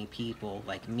as many people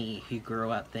like me who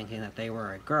grew up thinking that they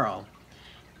were a girl,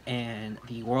 and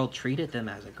the world treated them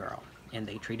as a girl, and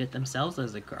they treated themselves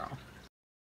as a girl.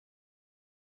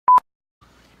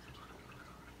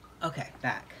 Okay,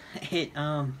 back. It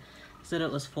said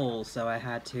it was full, so I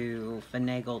had to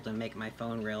finagle to make my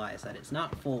phone realize that it's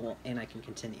not full and I can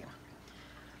continue.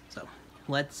 So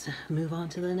let's move on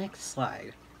to the next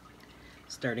slide.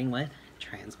 Starting with,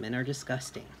 trans men are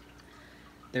disgusting.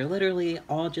 They're literally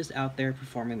all just out there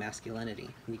performing masculinity.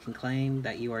 You can claim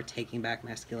that you are taking back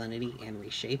masculinity and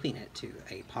reshaping it to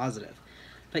a positive,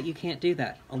 but you can't do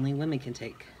that. Only women can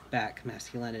take back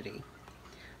masculinity.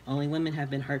 Only women have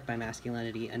been hurt by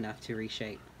masculinity enough to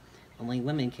reshape. Only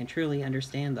women can truly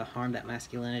understand the harm that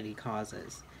masculinity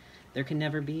causes. There can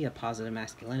never be a positive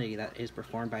masculinity that is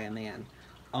performed by a man.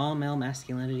 All male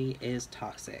masculinity is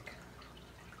toxic.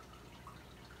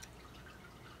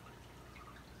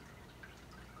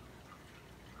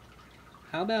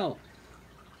 How about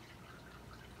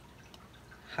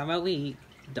we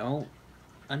don't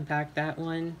unpack that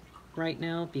one right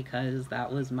now, because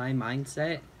that was my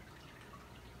mindset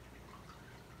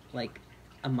like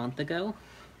a month ago,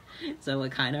 so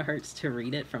it kind of hurts to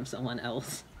read it from someone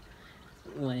else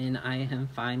when I am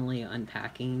finally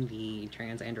unpacking the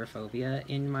transandrophobia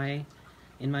in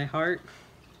my heart.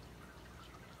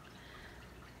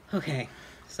 Okay,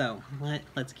 so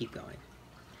let's keep going.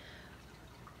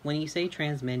 When you say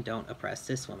trans men don't oppress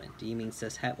cis women, do you mean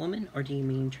cis het women, or do you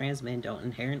mean trans men don't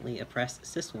inherently oppress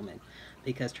cis women?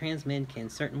 Because trans men can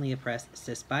certainly oppress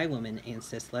cis bi women and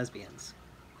cis lesbians.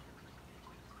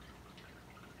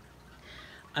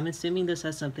 I'm assuming this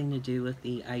has something to do with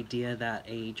the idea that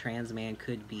a trans man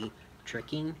could be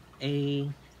tricking a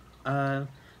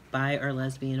bi or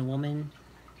lesbian woman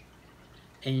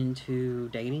into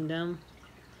dating them.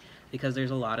 Because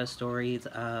there's a lot of stories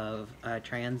of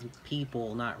trans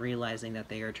people not realizing that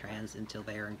they are trans until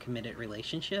they are in committed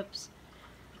relationships.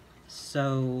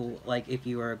 So, like, if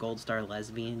you were a gold star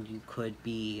lesbian, you could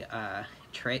be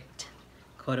tricked,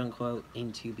 quote-unquote,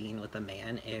 into being with a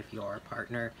man if your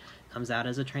partner comes out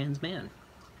as a trans man.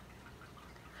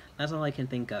 That's all I can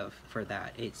think of for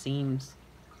that. It seems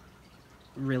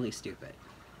really stupid.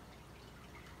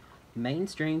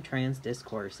 Mainstream trans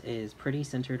discourse is pretty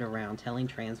centered around telling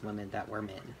trans women that we're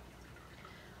men.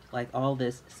 Like all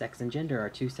this, sex and gender are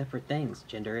two separate things.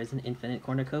 Gender is an infinite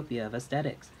cornucopia of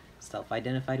aesthetics.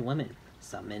 Self-identified women.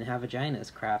 Some men have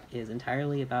vaginas crap is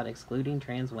entirely about excluding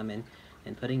trans women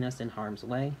and putting us in harm's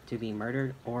way to be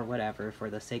murdered or whatever for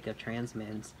the sake of trans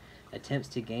men's attempts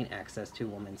to gain access to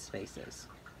women's spaces.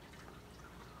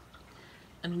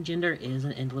 I mean, gender is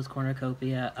an endless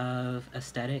cornucopia of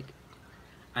aesthetic.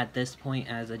 At this point,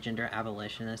 as a gender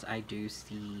abolitionist, I do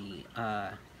see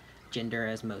gender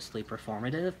as mostly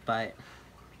performative, but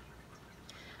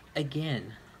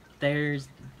again, there's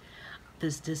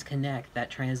this disconnect that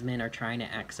trans men are trying to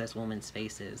access women's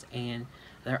spaces, and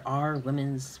there are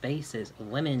women's spaces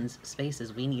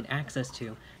we need access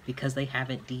to because they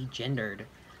haven't degendered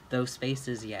those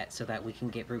spaces yet so that we can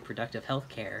get reproductive health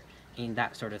care and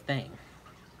that sort of thing.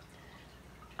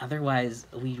 Otherwise,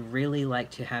 we really like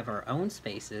to have our own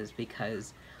spaces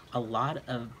because a lot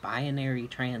of binary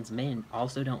trans men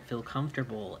also don't feel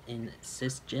comfortable in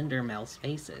cisgender male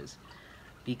spaces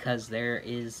because there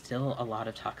is still a lot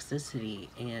of toxicity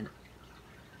and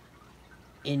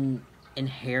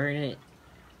inherent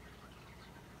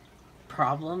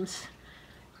problems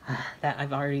that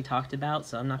I've already talked about,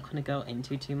 so I'm not going to go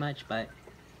into too much, but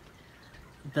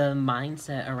the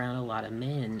mindset around a lot of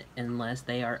men, unless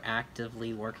they are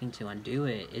actively working to undo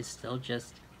it, is still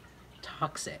just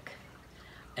toxic.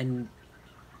 And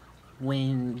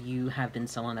when you have been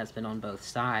someone that's been on both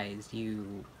sides,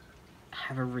 you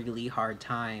have a really hard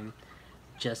time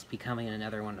just becoming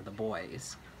another one of the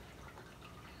boys.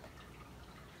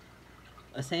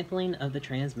 A sampling of the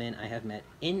trans men I have met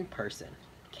in person: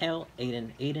 Kel,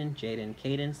 Aiden, Jaden,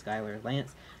 Caden, Skylar,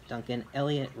 Lance, Duncan,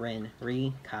 Elliot, Ren,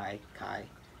 Ree, Kai,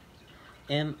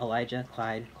 M, Elijah,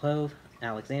 Clyde, Clove,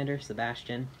 Alexander,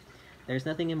 Sebastian. There's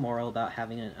nothing immoral about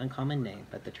having an uncommon name,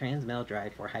 but the trans male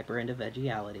drive for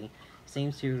hyper-individuality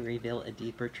seems to reveal a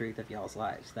deeper truth of y'all's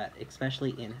lives, that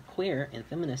especially in queer and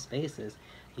feminist spaces,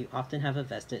 you often have a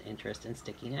vested interest in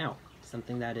sticking out,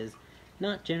 something that is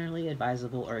not generally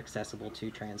advisable or accessible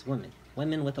to trans women.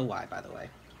 Women with a Y, by the way.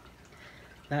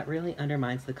 That really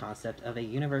undermines the concept of a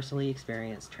universally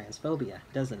experienced transphobia,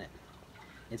 doesn't it?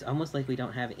 It's almost like we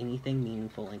don't have anything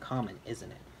meaningful in common,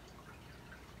 isn't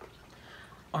it?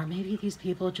 Or maybe these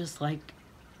people just like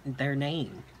their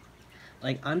name.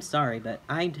 Like, I'm sorry, but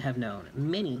I have known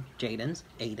many Jadens,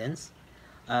 Aidens,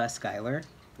 Skylar,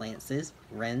 Lances,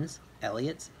 Rens,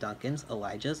 Elliots, Duncans,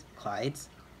 Elijahs, Clydes.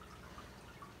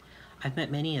 I've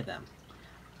met many of them.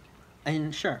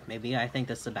 And sure, maybe I think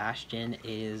that Sebastian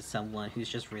is someone who's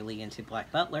just really into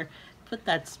Black Butler, but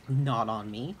that's not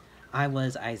on me. I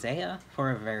was Isaiah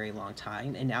for a very long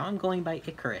time, and now I'm going by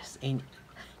Icarus. And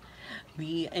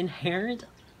the inherent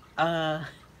YA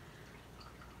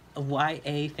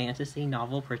fantasy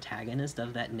novel protagonist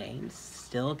of that name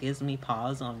still gives me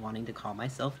pause on wanting to call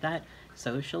myself that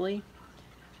socially.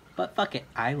 But fuck it,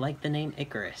 I like the name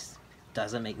Icarus.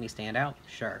 Does it make me stand out?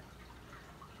 Sure.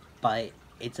 But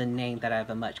it's a name that I have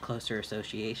a much closer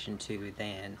association to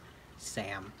than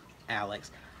Sam,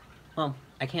 Alex. Well,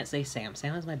 I can't say Sam.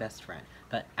 Sam is my best friend.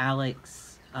 But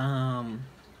Alex,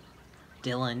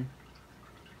 Dylan,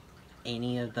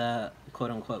 any of the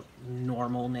quote-unquote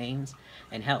normal names.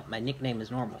 And hell, my nickname is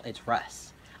normal. It's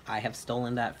Russ. I have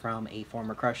stolen that from a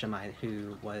former crush of mine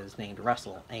who was named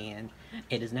Russell, and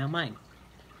it is now mine.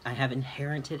 I have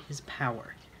inherited his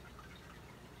power.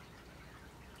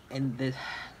 And this...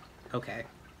 Okay.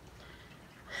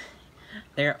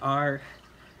 There are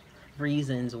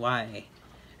reasons why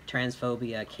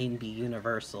transphobia can be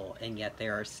universal, and yet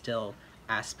there are still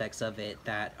aspects of it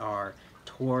that are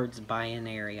towards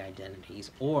binary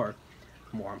identities, or,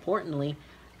 more importantly,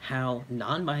 how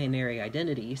non-binary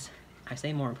identities, I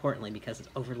say more importantly because it's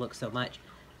overlooked so much,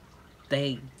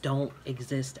 they don't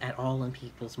exist at all in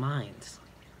people's minds.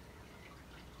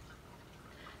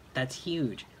 That's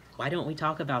huge. Why don't we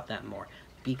talk about that more?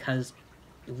 Because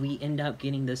we end up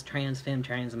getting this trans femme,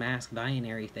 trans masc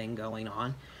binary thing going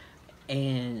on,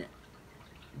 and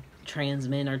trans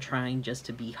men are trying just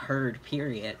to be heard,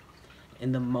 period.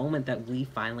 And the moment that we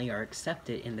finally are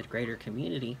accepted in the greater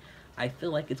community, I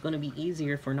feel like it's going to be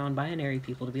easier for non-binary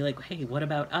people to be like, hey, what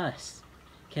about us?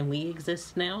 Can we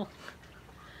exist now?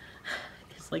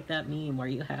 It's like that meme where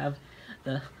you have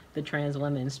the trans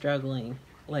women struggling,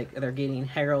 like they're getting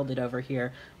heralded over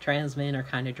here. Trans men are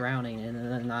kind of drowning, and then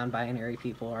the non-binary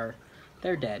people are,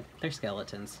 they're dead. They're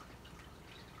skeletons.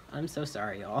 I'm so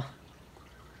sorry, y'all.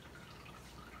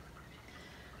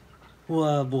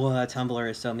 Whoa, boy, Tumblr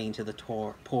is so mean to the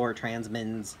poor trans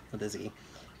men's with a Z.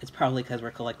 It's probably because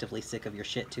we're collectively sick of your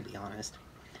shit, to be honest.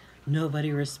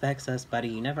 Nobody respects us, buddy.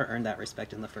 You never earned that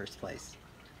respect in the first place.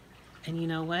 And you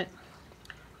know what?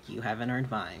 You haven't earned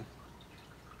mine.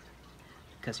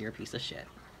 Because you're a piece of shit.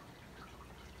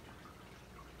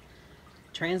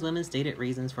 Trans women stated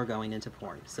reasons for going into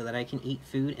porn: so that I can eat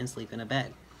food and sleep in a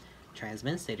bed. Trans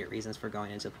men stated reasons for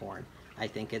going into porn. I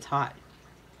think it's hot.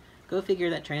 Go figure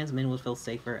that trans men would feel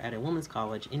safer at a women's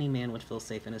college. Any man would feel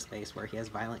safe in a space where he has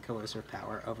violent coercive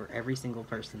power over every single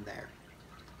person there.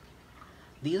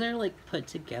 These are like put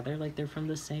together like they're from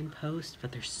the same post,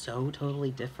 but they're so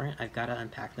totally different. I've got to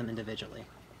unpack them individually.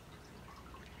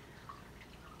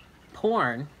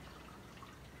 Porn,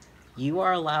 you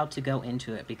are allowed to go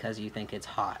into it because you think it's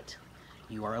hot.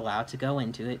 You are allowed to go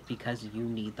into it because you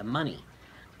need the money.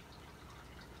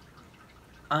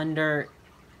 Under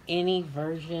any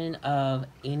version of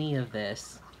any of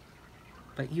this,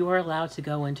 but you are allowed to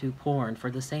go into porn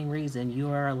for the same reason you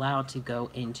are allowed to go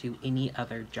into any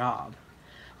other job.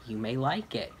 You may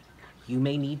like it. You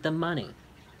may need the money.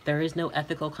 There is no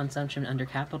ethical consumption under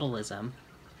capitalism.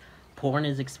 Porn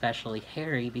is especially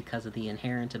hairy because of the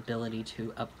inherent ability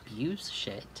to abuse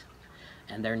shit.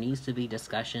 And there needs to be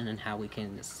discussion on how we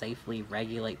can safely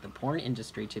regulate the porn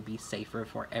industry to be safer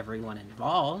for everyone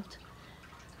involved.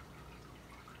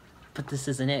 But this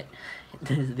isn't it.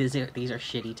 These are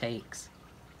shitty takes.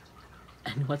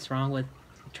 And what's wrong with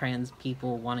trans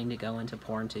people wanting to go into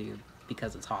porn too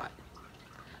because it's hot?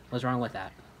 What's wrong with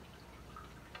that?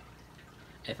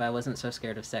 If I wasn't so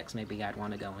scared of sex, maybe I'd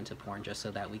want to go into porn just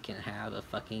so that we can have a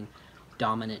fucking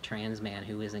dominant trans man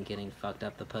who isn't getting fucked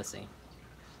up the pussy.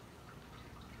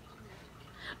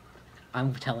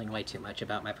 I'm telling way too much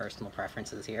about my personal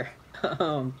preferences here.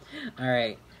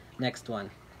 Alright, next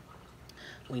one.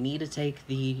 We need to take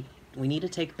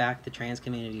back the trans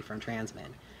community from trans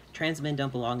men. Trans men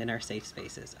don't belong in our safe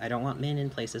spaces. I don't want men in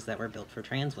places that were built for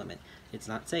trans women. It's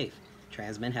not safe.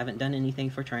 Trans men haven't done anything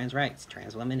for trans rights.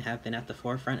 Trans women have been at the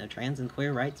forefront of trans and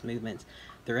queer rights movements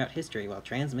throughout history, while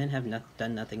trans men have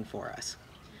done nothing for us.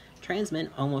 Trans men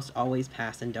almost always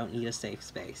pass and don't need a safe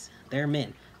space. They're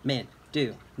men. Men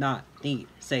do not need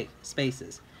safe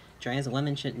spaces. Trans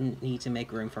women shouldn't need to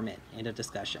make room for men. End of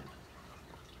discussion.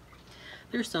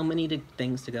 There's so many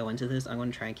things to go into this. I'm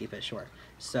going to try and keep it short.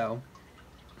 So,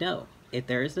 no. If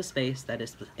there is a space that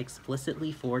is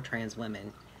explicitly for trans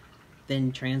women,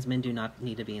 then trans men do not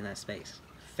need to be in that space.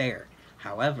 Fair.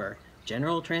 However,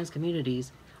 general trans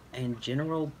communities and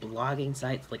general blogging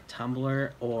sites like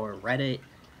Tumblr or Reddit,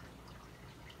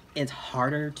 it's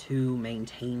harder to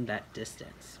maintain that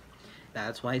distance.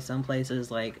 That's why some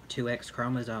places like 2X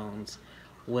Chromosomes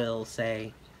will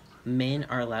say men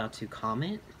are allowed to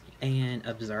comment and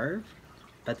observe,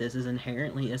 but this is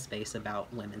inherently a space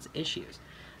about women's issues,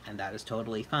 and that is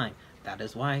totally fine. That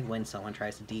is why when someone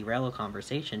tries to derail a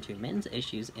conversation to men's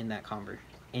issues in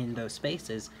those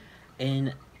spaces,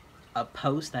 in a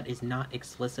post that is not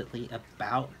explicitly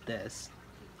about this,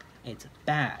 it's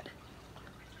bad.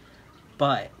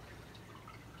 But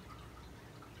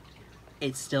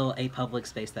it's still a public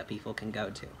space that people can go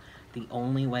to. The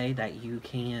only way that you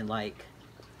can, like,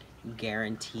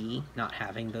 guarantee not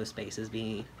having those spaces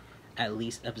be at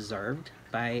least observed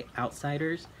by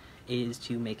outsiders is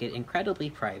to make it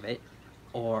incredibly private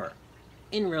or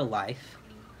in real life.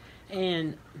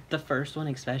 And the first one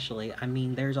especially, I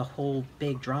mean, there's a whole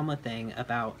big drama thing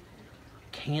about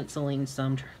canceling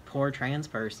some poor trans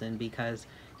person because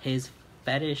his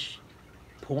fetish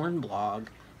porn blog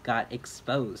got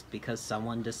exposed because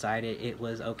someone decided it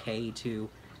was okay to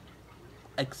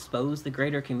expose the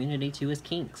greater community to his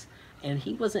kinks. And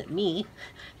he wasn't me.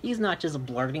 He's not just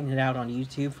blurting it out on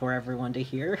YouTube for everyone to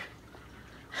hear.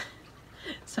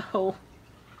 So,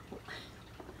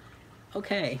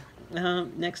 okay,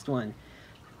 next one.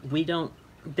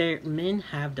 Men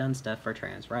have done stuff for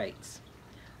trans rights,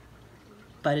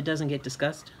 but it doesn't get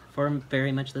discussed for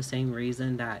very much the same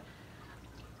reason that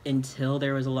until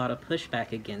there was a lot of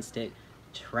pushback against it,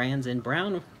 trans and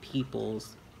brown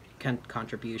people's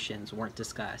contributions weren't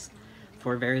discussed.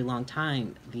 For a very long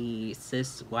time, the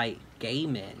cis white gay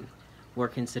men were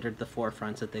considered the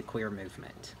forefronts of the queer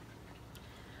movement.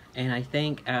 And I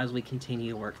think as we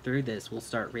continue to work through this, we'll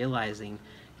start realizing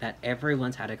that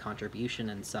everyone's had a contribution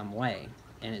in some way,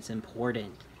 and it's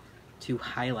important to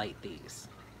highlight these.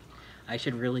 I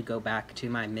should really go back to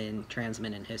my trans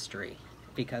men in history,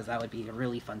 because that would be a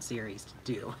really fun series to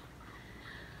do.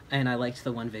 And I liked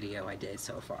the one video I did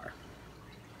so far.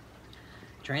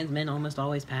 Trans men almost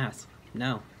always pass.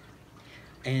 No.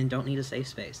 And don't need a safe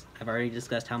space. I've already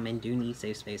discussed how men do need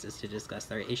safe spaces to discuss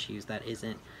their issues that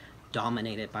isn't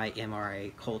dominated by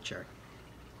MRA culture.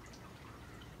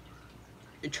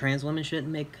 Trans women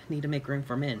shouldn't need to make room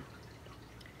for men.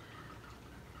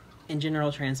 In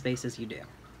general trans spaces, you do.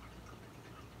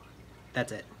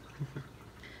 That's it.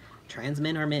 Trans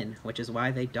men are men, which is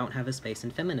why they don't have a space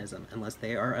in feminism, unless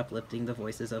they are uplifting the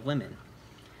voices of women.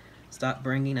 Stop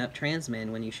bringing up trans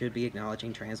men when you should be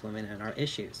acknowledging trans women and our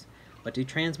issues. What do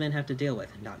trans men have to deal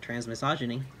with? Not trans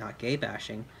misogyny, not gay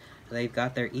bashing. They've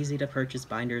got their easy-to-purchase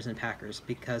binders and packers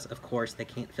because, of course, they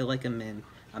can't feel like a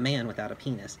man without a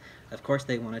penis. Of course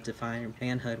they want to define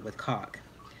manhood with cock.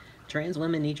 Trans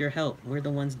women need your help. We're the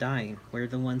ones dying. We're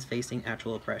the ones facing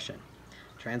actual oppression.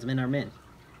 Trans men are men.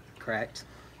 Correct?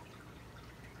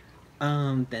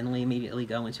 Then we immediately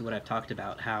go into what I've talked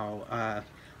about, how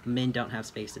men don't have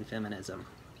space in feminism.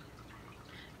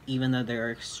 Even though there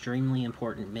are extremely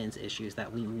important men's issues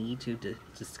that we need to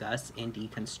discuss and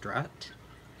deconstruct,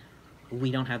 we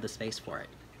don't have the space for it.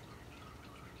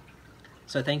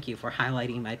 So thank you for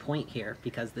highlighting my point here,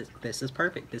 because this is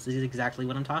perfect. This is exactly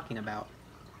what I'm talking about.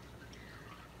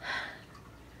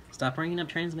 Stop bringing up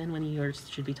trans men when you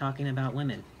should be talking about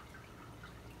women.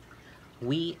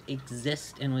 We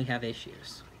exist and we have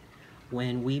issues.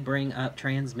 When we bring up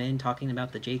trans men talking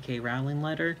about the J.K. Rowling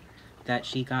letter that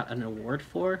she got an award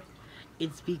for,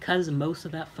 it's because most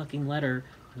of that fucking letter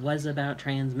was about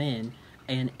trans men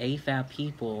and AFAB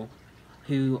people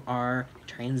who are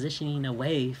transitioning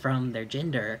away from their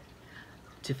gender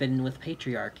to fit in with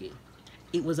patriarchy.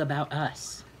 It was about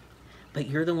us. But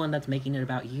you're the one that's making it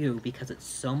about you because it's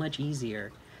so much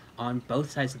easier on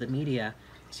both sides of the media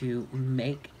to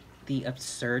make the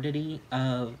absurdity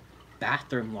of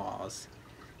bathroom laws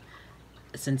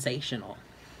sensational.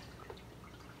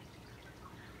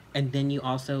 And then you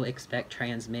also expect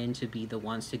trans men to be the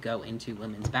ones to go into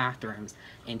women's bathrooms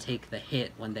and take the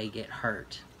hit when they get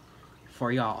hurt.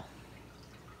 For y'all.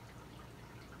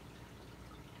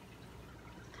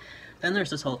 Then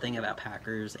there's this whole thing about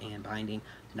packers and binding.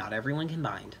 Not everyone can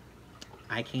bind.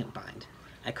 I can't bind.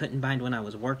 I couldn't bind when I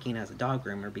was working as a dog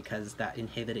groomer because that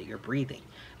inhibited your breathing.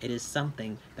 It is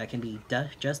something that can be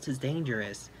just as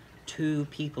dangerous to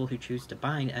people who choose to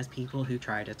bind as people who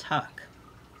try to tuck.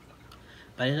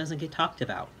 But it doesn't get talked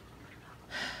about.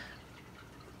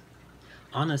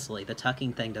 Honestly, the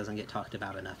tucking thing doesn't get talked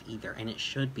about enough either, and it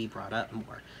should be brought up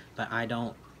more. But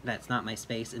that's not my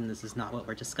space, and this is not what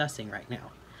we're discussing right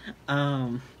now.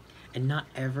 And not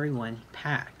everyone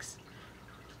packs.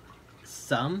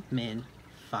 Some men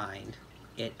find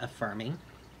it affirming.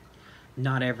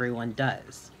 Not everyone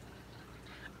does.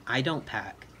 I don't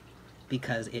pack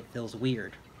because it feels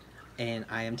weird. And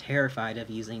I am terrified of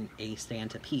using a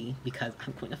stand to pee because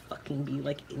I'm going to fucking be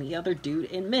like any other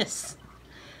dude and miss.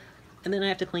 And then I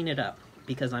have to clean it up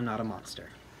because I'm not a monster.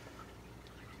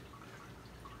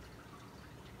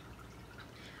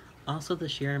 Also, the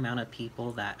sheer amount of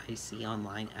people that I see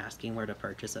online asking where to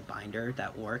purchase a binder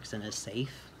that works and is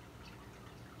safe.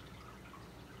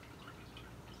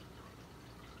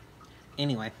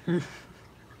 Anyway,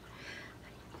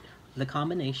 the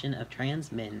combination of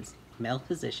trans men's male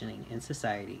positioning in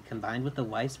society combined with the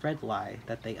widespread lie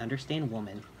that they understand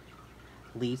women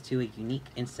leads to a unique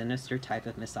and sinister type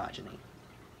of misogyny.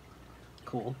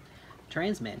 Cool.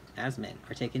 Trans men, as men,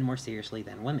 are taken more seriously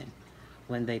than women.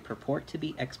 When they purport to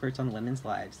be experts on women's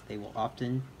lives, they will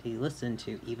often be listened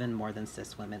to even more than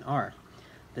cis women are.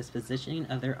 This positioning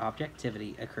of their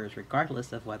objectivity occurs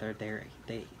regardless of whether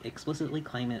they explicitly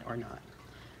claim it or not.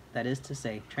 That is to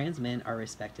say, trans men are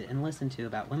respected and listened to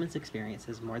about women's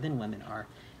experiences more than women are,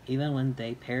 even when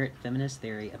they parrot feminist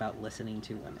theory about listening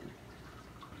to women.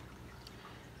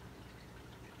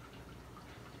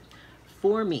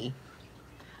 For me,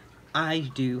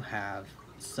 I do have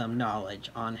some knowledge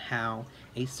on how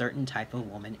a certain type of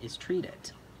woman is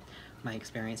treated. My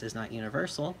experience is not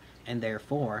universal, and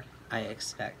therefore, I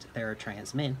expect there are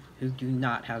trans men who do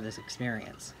not have this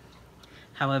experience.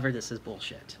 However, this is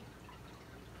bullshit.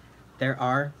 There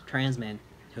are trans men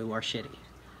who are shitty,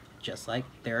 just like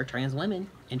there are trans women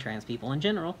and trans people in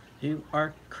general who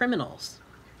are criminals.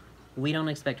 We don't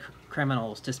expect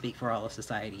criminals to speak for all of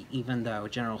society, even though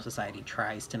general society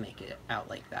tries to make it out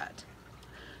like that.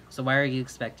 So why are you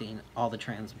expecting all the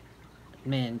trans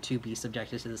men to be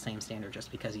subjected to the same standard just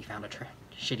because you found a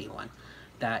shitty one?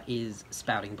 That is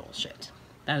spouting bullshit.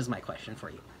 That is my question for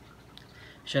you.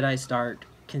 Should I start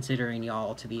considering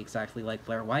y'all to be exactly like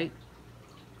Blair White?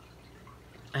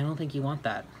 I don't think you want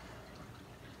that.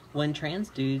 When trans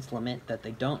dudes lament that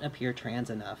they don't appear trans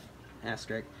enough,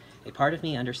 asterisk, a part of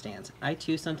me understands. I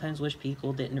too sometimes wish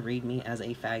people didn't read me as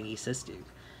a faggy cis dude.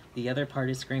 The other part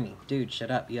is screaming, dude,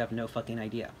 shut up, you have no fucking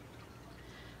idea.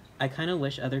 I kind of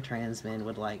wish other trans men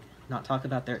would, not talk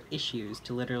about their issues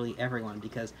to literally everyone,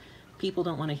 because people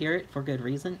don't want to hear it for good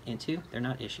reason, and two, they're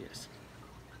not issues.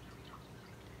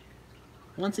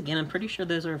 Once again, I'm pretty sure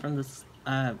those are from this,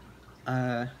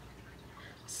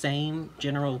 same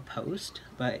general post,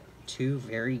 but two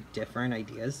very different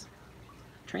ideas.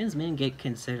 trans men get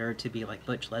considered to be like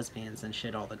butch lesbians and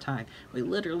shit all the time. We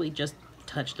literally just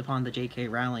touched upon the J.K.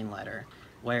 Rowling letter,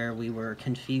 where we were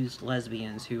confused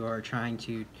lesbians who are trying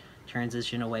to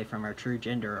transition away from our true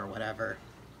gender or whatever.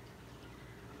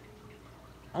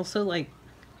 Also, like,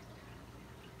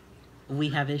 we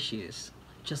have issues,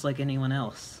 just like anyone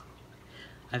else.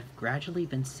 I've gradually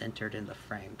been centered in the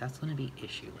frame. That's going to be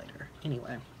issue later.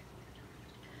 Anyway.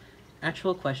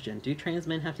 Actual question. Do trans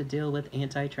men have to deal with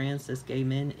anti-trans cis gay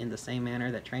men in the same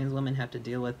manner that trans women have to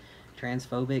deal with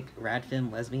transphobic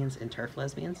radfem lesbians and turf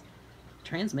lesbians?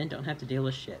 Trans men don't have to deal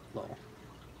with shit, lol.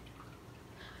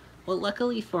 Well,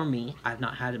 luckily for me, I've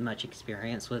not had much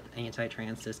experience with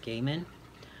anti-trans cis gay men.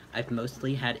 I've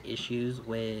mostly had issues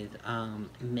with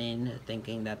men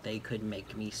thinking that they could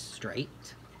make me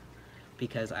straight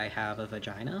because I have a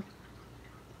vagina.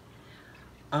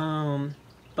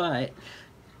 But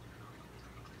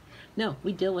no,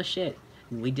 we deal with shit.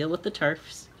 We deal with the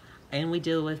TERFs, and we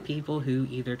deal with people who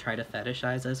either try to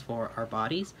fetishize us for our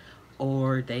bodies,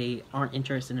 or they aren't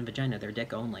interested in vagina, they're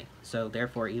dick only. So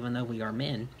therefore, even though we are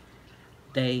men,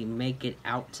 they make it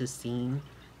out to seem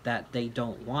that they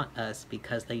don't want us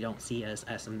because they don't see us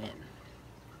as men.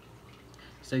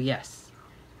 So yes,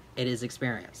 it is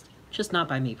experienced. Just not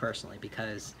by me personally,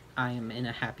 because I am in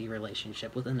a happy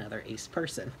relationship with another ace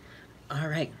person.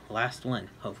 Alright, last one.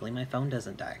 Hopefully my phone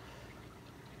doesn't die.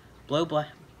 Blow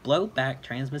back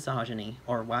transmisogyny,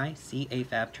 or why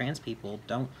CAFAB trans people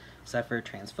don't suffer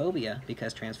transphobia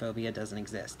because transphobia doesn't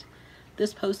exist.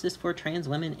 This post is for trans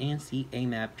women and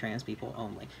CAMAB trans people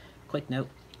only. Quick note,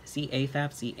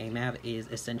 CAMAB is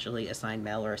essentially assigned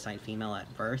male or assigned female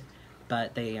at birth,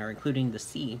 but they are including the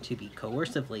C to be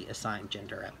coercively assigned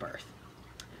gender at birth.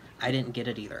 I didn't get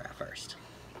it either at first.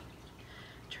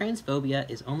 Transphobia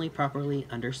is only properly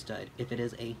understood if it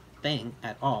is a thing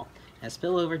at all, as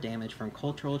spillover damage from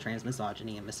cultural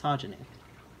transmisogyny and misogyny.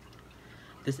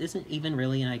 This isn't even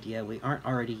really an idea we aren't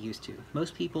already used to.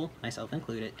 Most people, myself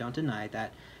included, don't deny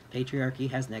that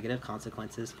patriarchy has negative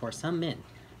consequences for some men.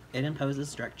 It imposes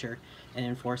structure and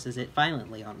enforces it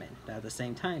violently on men, but at the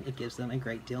same time, it gives them a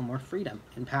great deal more freedom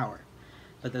and power.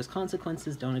 But those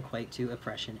consequences don't equate to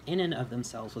oppression in and of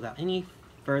themselves without any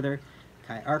further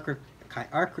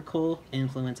hierarchical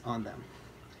influence on them.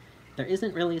 There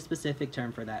isn't really a specific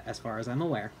term for that as far as I'm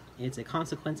aware. It's a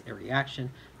consequence, a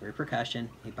reaction, a repercussion,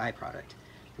 a byproduct.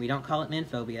 We don't call it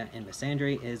manphobia, and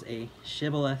misandry is a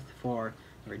shibboleth for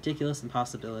a ridiculous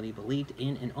impossibility believed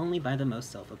in and only by the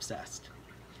most self-obsessed.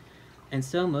 And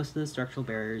so most of the structural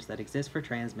barriers that exist for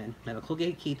trans men, medical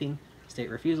gatekeeping, state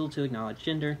refusal to acknowledge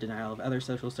gender, denial of other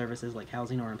social services like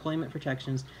housing or employment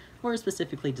protections, were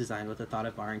specifically designed with the thought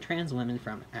of barring trans women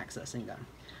from accessing them.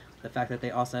 The fact that they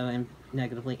also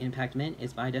negatively impact men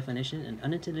is by definition an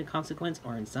unintended consequence,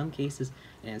 or in some cases,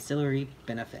 an ancillary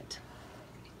benefit.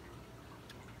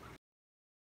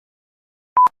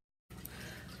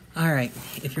 Alright,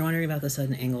 if you're wondering about the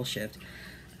sudden angle shift,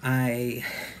 my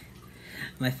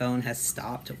phone has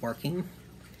stopped working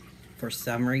for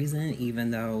some reason, even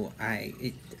though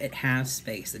it has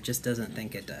space. It just doesn't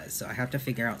think it does. So I have to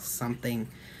figure out something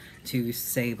to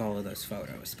save all of those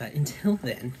photos. But until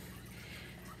then,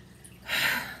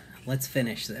 let's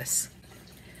finish this.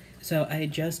 So I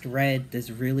just read this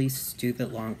really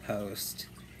stupid long post,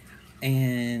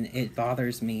 and it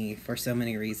bothers me for so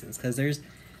many reasons, because there's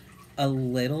a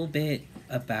little bit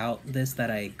about this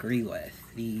that I agree with.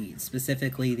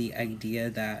 Specifically the idea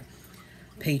that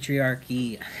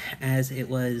patriarchy, as it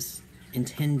was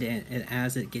intended and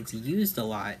as it gets used a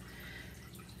lot,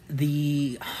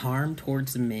 the harm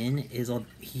towards men is a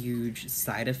huge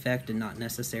side effect and not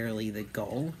necessarily the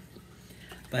goal.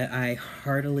 But I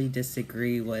heartily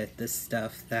disagree with the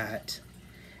stuff that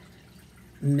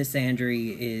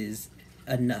misandry is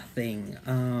a nothing,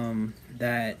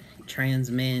 that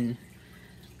trans men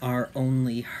are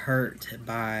only hurt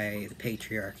by the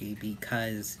patriarchy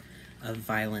because of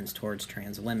violence towards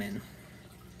trans women.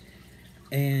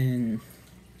 And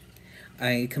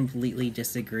I completely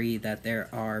disagree that there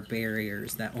are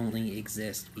barriers that only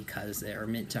exist because they are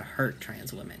meant to hurt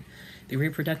trans women. The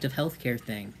reproductive health care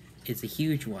thing is a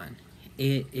huge one.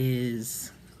 It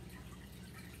is...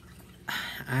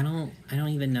 I don't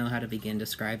even know how to begin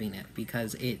describing it,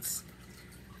 because it's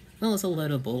a load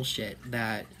of bullshit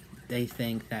that they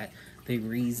think that the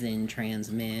reason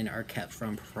trans men are kept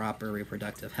from proper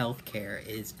reproductive health care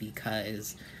is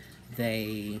because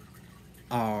they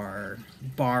are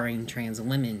barring trans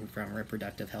women from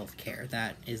reproductive health care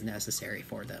that is necessary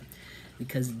for them.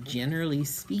 Because generally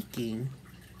speaking,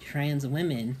 trans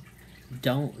women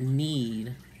don't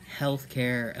need health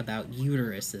care about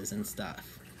uteruses and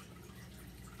stuff.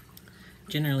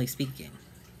 Generally speaking.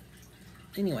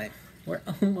 Anyway, we're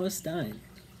almost done.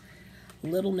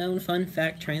 Little known fun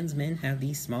fact, trans men have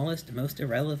the smallest, most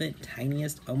irrelevant,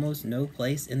 tiniest, almost no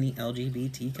place in the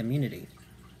LGBT community.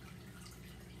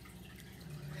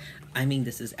 I mean,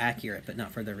 this is accurate, but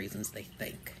not for the reasons they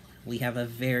think. We have a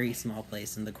very small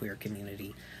place in the queer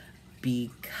community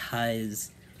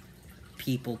because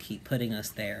people keep putting us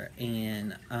there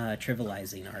and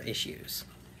trivializing our issues.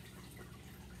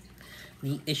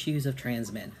 The issues of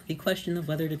trans men. The question of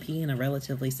whether to pee in a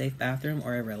relatively safe bathroom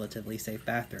or a relatively safe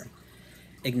bathroom.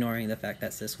 Ignoring the fact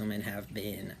that cis women have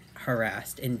been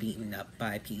harassed and beaten up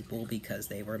by people because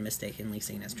they were mistakenly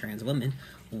seen as trans women.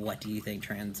 What do you think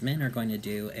trans men are going to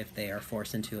do if they are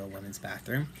forced into a women's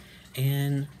bathroom?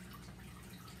 And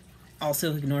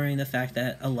also ignoring the fact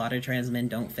that a lot of trans men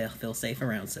don't feel safe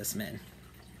around cis men.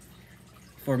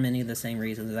 For many of the same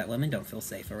reasons that women don't feel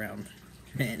safe around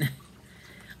men.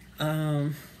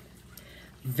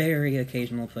 Very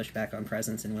occasional pushback on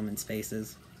presence in women's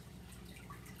spaces.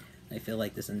 I feel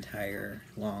like this entire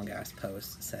long-ass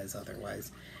post says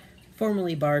otherwise.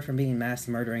 Formerly barred from being mass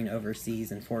murdering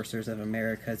overseas enforcers of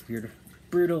America's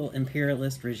brutal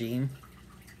imperialist regime.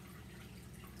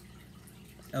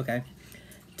 Okay.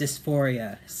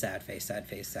 Dysphoria. Sad face, sad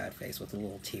face, sad face with a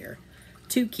little tear.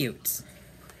 Too cute.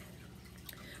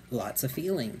 Lots of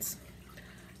feelings.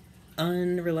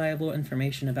 Unreliable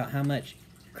information about how much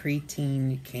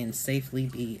creatine can safely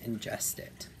be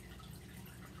ingested.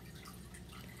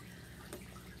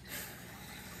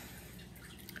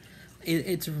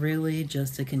 It's really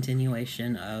just a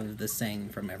continuation of the same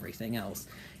from everything else.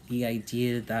 The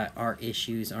idea that our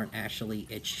issues aren't actually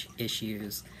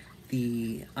issues.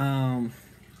 The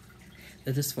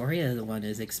dysphoria one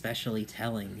is especially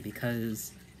telling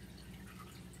because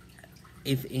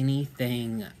if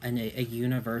anything, a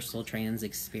universal trans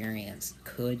experience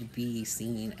could be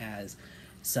seen as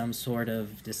some sort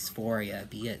of dysphoria,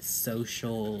 be it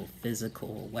social,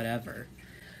 physical, whatever.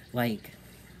 Like,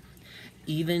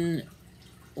 even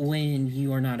when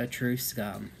you are not a true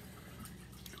scum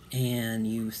and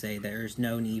you say there's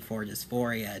no need for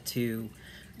dysphoria to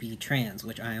be trans,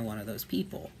 which I am one of those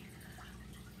people,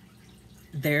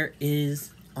 there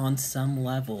is, on some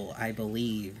level, I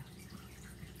believe,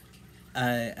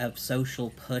 a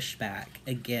social pushback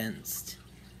against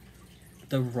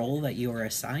the role that you are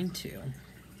assigned to.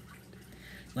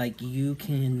 Like, you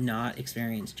cannot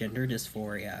experience gender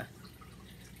dysphoria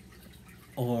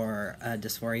or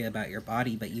dysphoria about your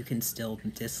body, but you can still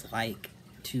dislike,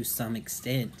 to some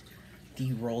extent,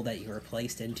 the role that you were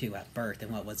placed into at birth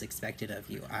and what was expected of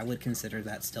you. I would consider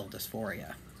that still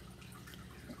dysphoria.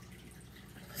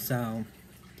 So,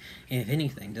 if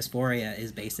anything, dysphoria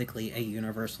is basically a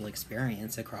universal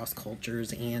experience across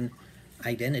cultures and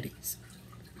identities.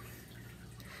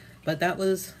 But that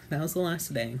was the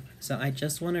last thing. So I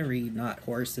just want to read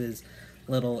nothorses'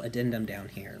 little addendum down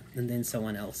here, and then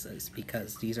someone else's,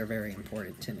 because these are very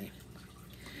important to me.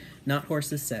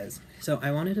 nothorses says, so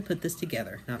I wanted to put this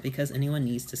together, not because anyone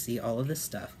needs to see all of this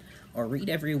stuff, or read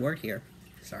every word here.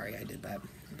 Sorry, I did that.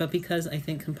 But because I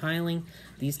think compiling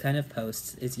these kind of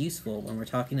posts is useful when we're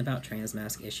talking about trans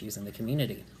mask issues in the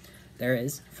community. There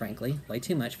is, frankly, way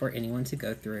too much for anyone to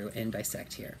go through and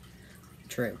dissect here.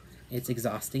 True, it's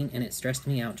exhausting and it stressed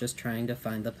me out just trying to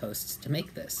find the posts to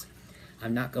make this.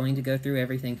 I'm not going to go through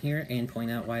everything here and point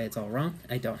out why it's all wrong.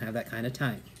 I don't have that kind of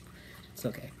time. It's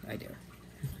okay, I do.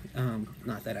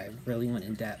 Not that I really went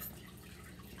in depth.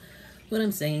 What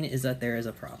I'm saying is that there is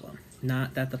a problem.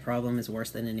 Not that the problem is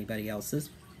worse than anybody else's.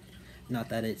 Not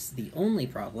that it's the only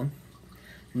problem.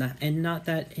 Not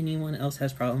that anyone else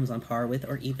has problems on par with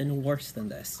or even worse than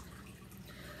this.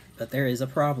 But there is a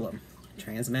problem.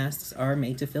 Trans masks are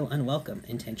made to feel unwelcome,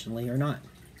 intentionally or not.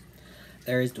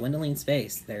 There is dwindling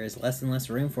space. There is less and less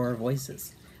room for our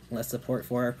voices, less support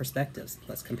for our perspectives,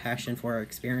 less compassion for our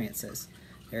experiences.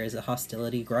 There is a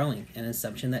hostility growing, an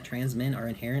assumption that trans men are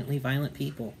inherently violent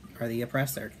people, are the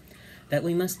oppressor, that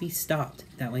we must be stopped,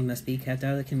 that we must be kept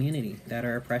out of the community, that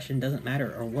our oppression doesn't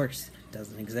matter, or worse,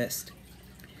 doesn't exist.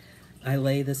 I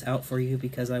lay this out for you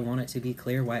because I want it to be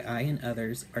clear why I and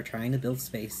others are trying to build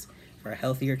space for a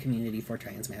healthier community for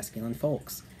transmasculine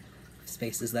folks.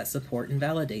 Spaces that support and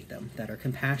validate them, that are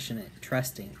compassionate,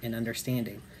 trusting, and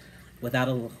understanding, without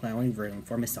allowing room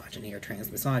for misogyny or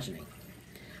transmisogyny.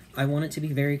 I want it to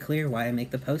be very clear why I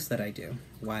make the posts that I do,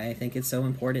 why I think it's so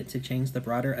important to change the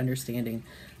broader understanding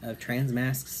of trans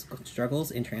masks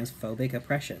struggles and transphobic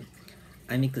oppression.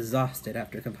 I'm exhausted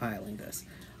after compiling this.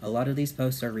 A lot of these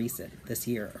posts are recent, this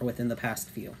year, or within the past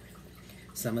few.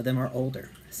 Some of them are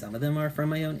older, some of them are from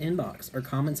my own inbox or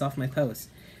comments off my posts,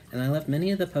 and I left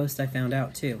many of the posts I found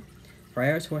out too.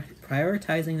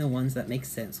 prioritizing the ones that make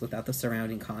sense without the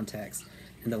surrounding context,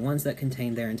 and the ones that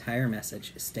contain their entire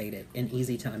message stated and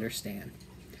easy to understand.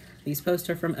 These posts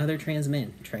are from other trans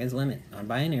men, trans women,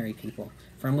 non-binary people,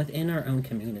 from within our own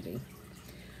community.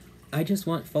 I just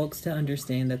want folks to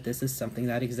understand that this is something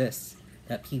that exists,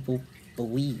 that people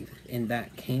believe, and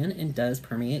that can and does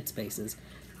permeate spaces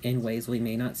in ways we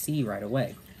may not see right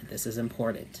away. This is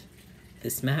important.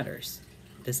 This matters.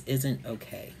 This isn't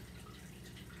okay.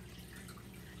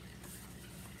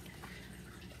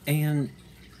 And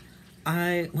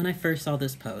when I first saw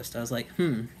this post, I was like,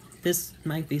 this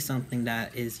might be something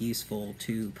that is useful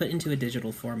to put into a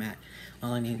digital format.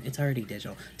 Well, I mean, it's already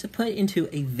digital. To put into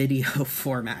a video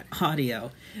format,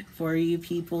 audio, for you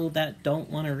people that don't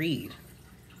want to read.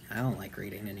 I don't like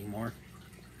reading anymore.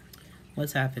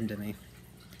 What's happened to me?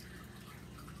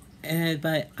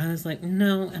 But I was like,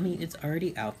 no, I mean, it's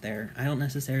already out there. I don't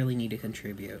necessarily need to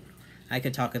contribute. I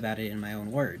could talk about it in my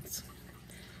own words.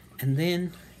 And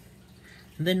then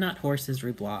nothorses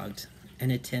reblogged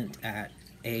an attempt at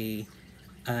a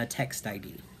text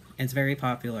ID. It's very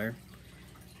popular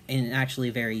and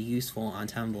actually very useful on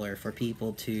Tumblr for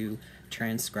people to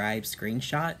transcribe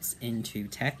screenshots into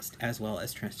text as well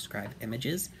as transcribe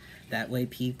images. That way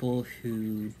people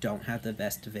who don't have the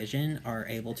best vision are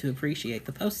able to appreciate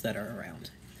the posts that are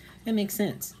around. It makes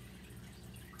sense.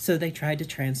 So they tried to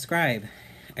transcribe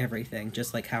everything,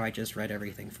 just like how I just read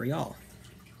everything for y'all.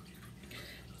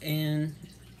 And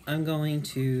I'm going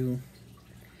to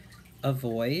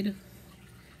avoid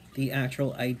the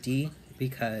actual ID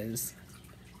because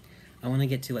I want to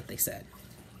get to what they said.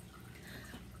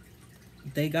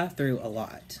 They got through a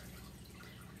lot.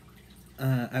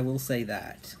 I will say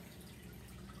that.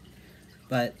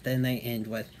 But then they end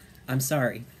with, I'm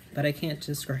sorry, but I can't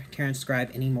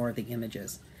transcribe any more of the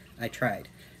images. I tried.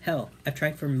 Hell, I've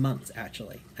tried for months,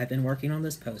 actually. I've been working on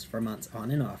this post for months,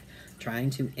 on and off,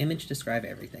 trying to image describe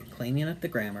everything, cleaning up the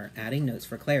grammar, adding notes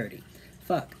for clarity.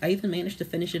 Fuck, I even managed to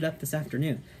finish it up this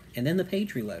afternoon, and then the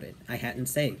page reloaded. I hadn't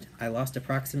saved. I lost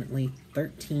approximately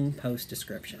 13 post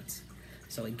descriptions.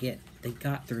 So again, they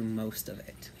got through most of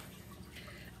it.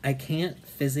 I can't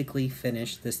physically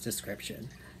finish this description.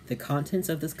 The contents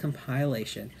of this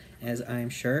compilation, as I am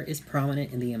sure is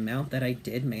prominent in the amount that I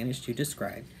did manage to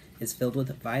describe, is filled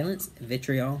with violence,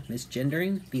 vitriol,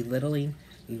 misgendering, belittling,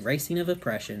 erasing of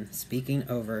oppression, speaking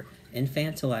over,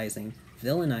 infantilizing,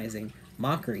 villainizing,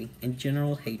 mockery, and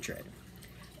general hatred.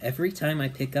 Every time I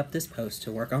pick up this post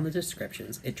to work on the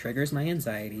descriptions, it triggers my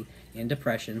anxiety and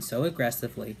depression so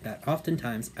aggressively that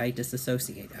oftentimes I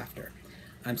disassociate after.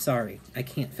 I'm sorry, I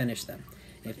can't finish them.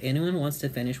 If anyone wants to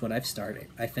finish what I've started,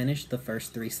 I finished the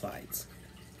first 3 slides.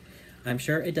 I'm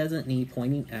sure it doesn't need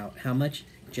pointing out how much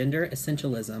gender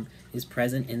essentialism is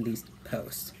present in these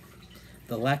posts.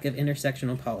 The lack of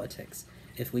intersectional politics.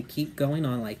 If we keep going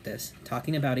on like this,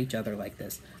 talking about each other like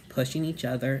this, pushing each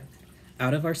other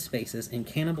out of our spaces and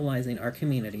cannibalizing our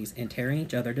communities and tearing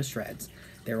each other to shreds,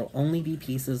 there will only be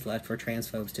pieces left for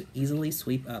transphobes to easily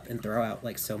sweep up and throw out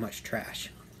like so much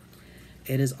trash.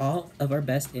 It is all of our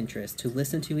best interest to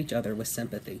listen to each other with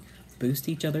sympathy, boost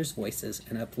each other's voices,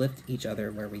 and uplift each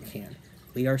other where we can.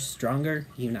 We are stronger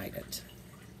united.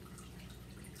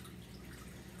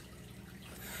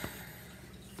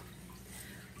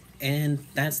 And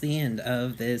that's the end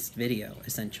of this video,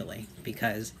 essentially,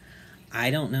 because I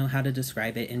don't know how to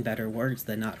describe it in better words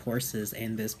than nothorses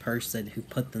and this person who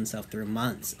put themselves through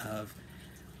months of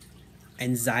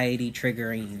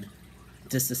anxiety-triggering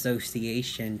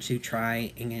disassociation to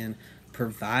try and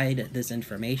provide this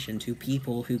information to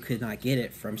people who could not get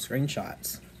it from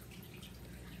screenshots.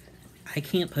 I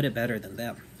can't put it better than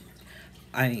them.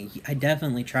 I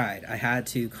definitely tried. I had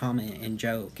to comment and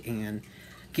joke and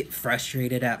get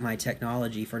frustrated at my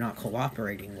technology for not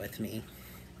cooperating with me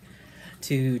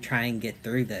to try and get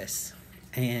through this,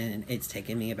 and it's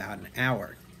taken me about an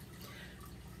hour.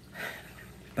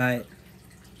 But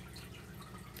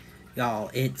y'all,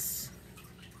 it's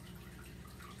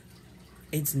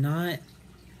not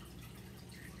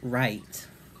right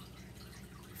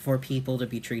for people to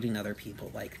be treating other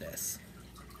people like this.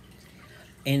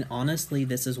 And honestly,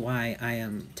 this is why I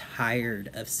am tired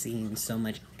of seeing so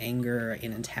much anger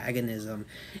and antagonism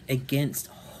against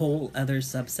whole other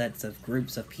subsets of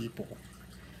groups of people.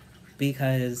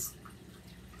 Because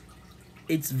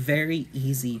it's very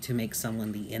easy to make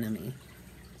someone the enemy.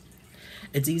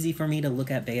 It's easy for me to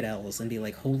look at beta Ls and be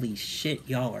like, holy shit,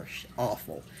 y'all are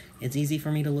awful. It's easy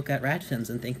for me to look at radfems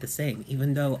and think the same,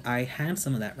 even though I have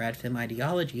some of that radfem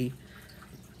ideology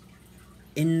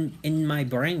in my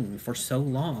brain for so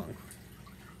long.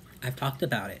 I've talked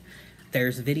about it.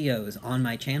 there's videos on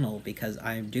my channel because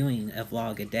I'm doing a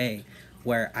vlog a day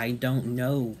where I don't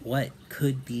know what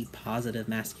could be positive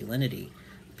masculinity,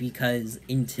 because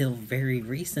until very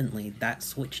recently that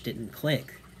switch didn't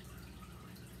click.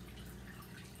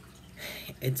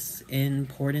 It's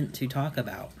important to talk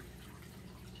about,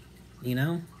 you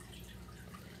know?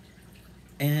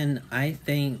 And I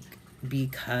think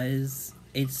because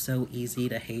it's so easy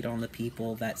to hate on the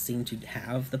people that seem to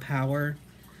have the power,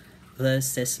 the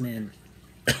cis men,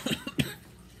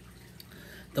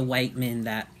 the white men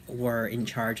that were in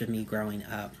charge of me growing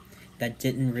up, that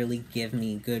didn't really give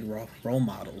me good role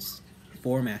models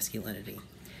for masculinity,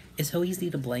 it's so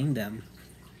easy to blame them.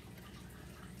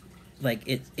 Like,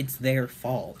 it's their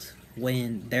fault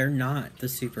when they're not the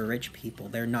super rich people.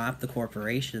 They're not the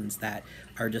corporations that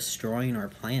are destroying our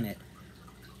planet.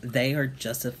 They are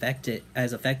just affected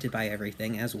by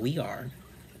everything as we are,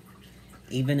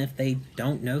 even if they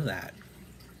don't know that.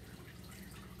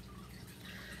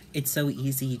 It's so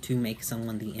easy to make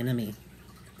someone the enemy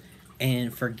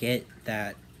and forget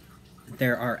that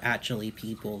there are actually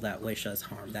people that wish us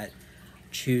harm, that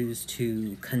choose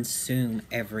to consume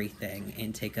everything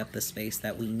and take up the space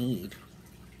that we need.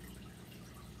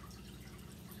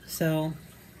 So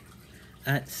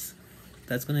that's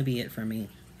going to be it for me.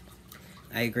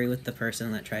 I agree with the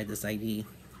person that tried this ID.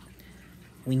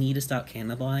 We need to stop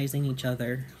cannibalizing each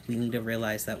other. We need to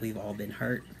realize that we've all been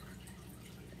hurt.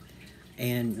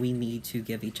 And we need to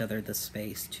give each other the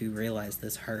space to realize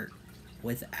this hurt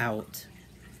without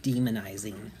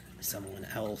demonizing someone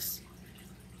else,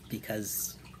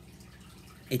 because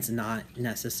it's not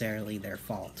necessarily their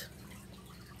fault.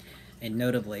 And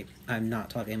notably, I'm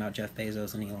not talking about Jeff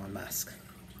Bezos and Elon Musk,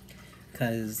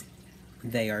 because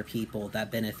they are people that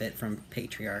benefit from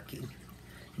patriarchy.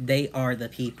 They are the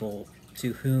people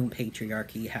to whom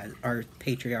our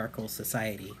patriarchal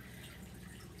society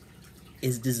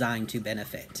is designed to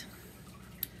benefit.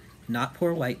 Not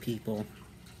poor white people,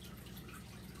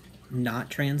 not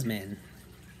trans men,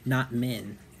 not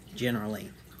men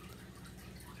generally,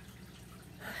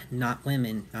 not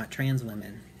women, not trans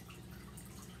women.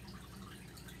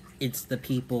 It's the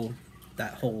people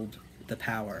that hold the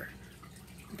power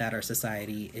that our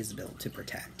society is built to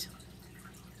protect.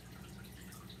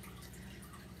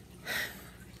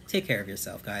 Take care of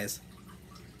yourself, guys.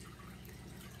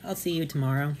 I'll see you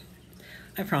tomorrow.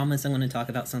 I promise I'm going to talk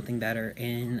about something better,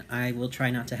 and I will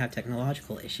try not to have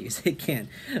technological issues again.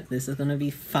 This is going to be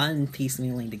fun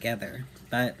piecemealing together.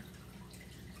 But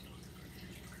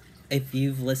if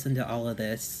you've listened to all of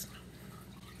this,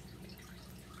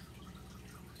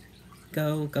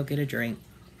 go get a drink.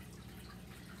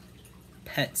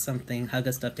 Pet something, hug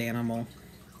a stuffed animal.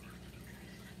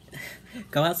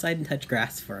 Go outside and touch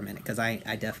grass for a minute, because I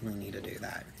definitely need to do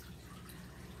that.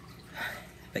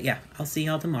 But yeah, I'll see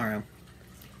y'all tomorrow.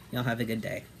 Y'all have a good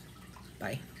day.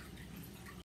 Bye.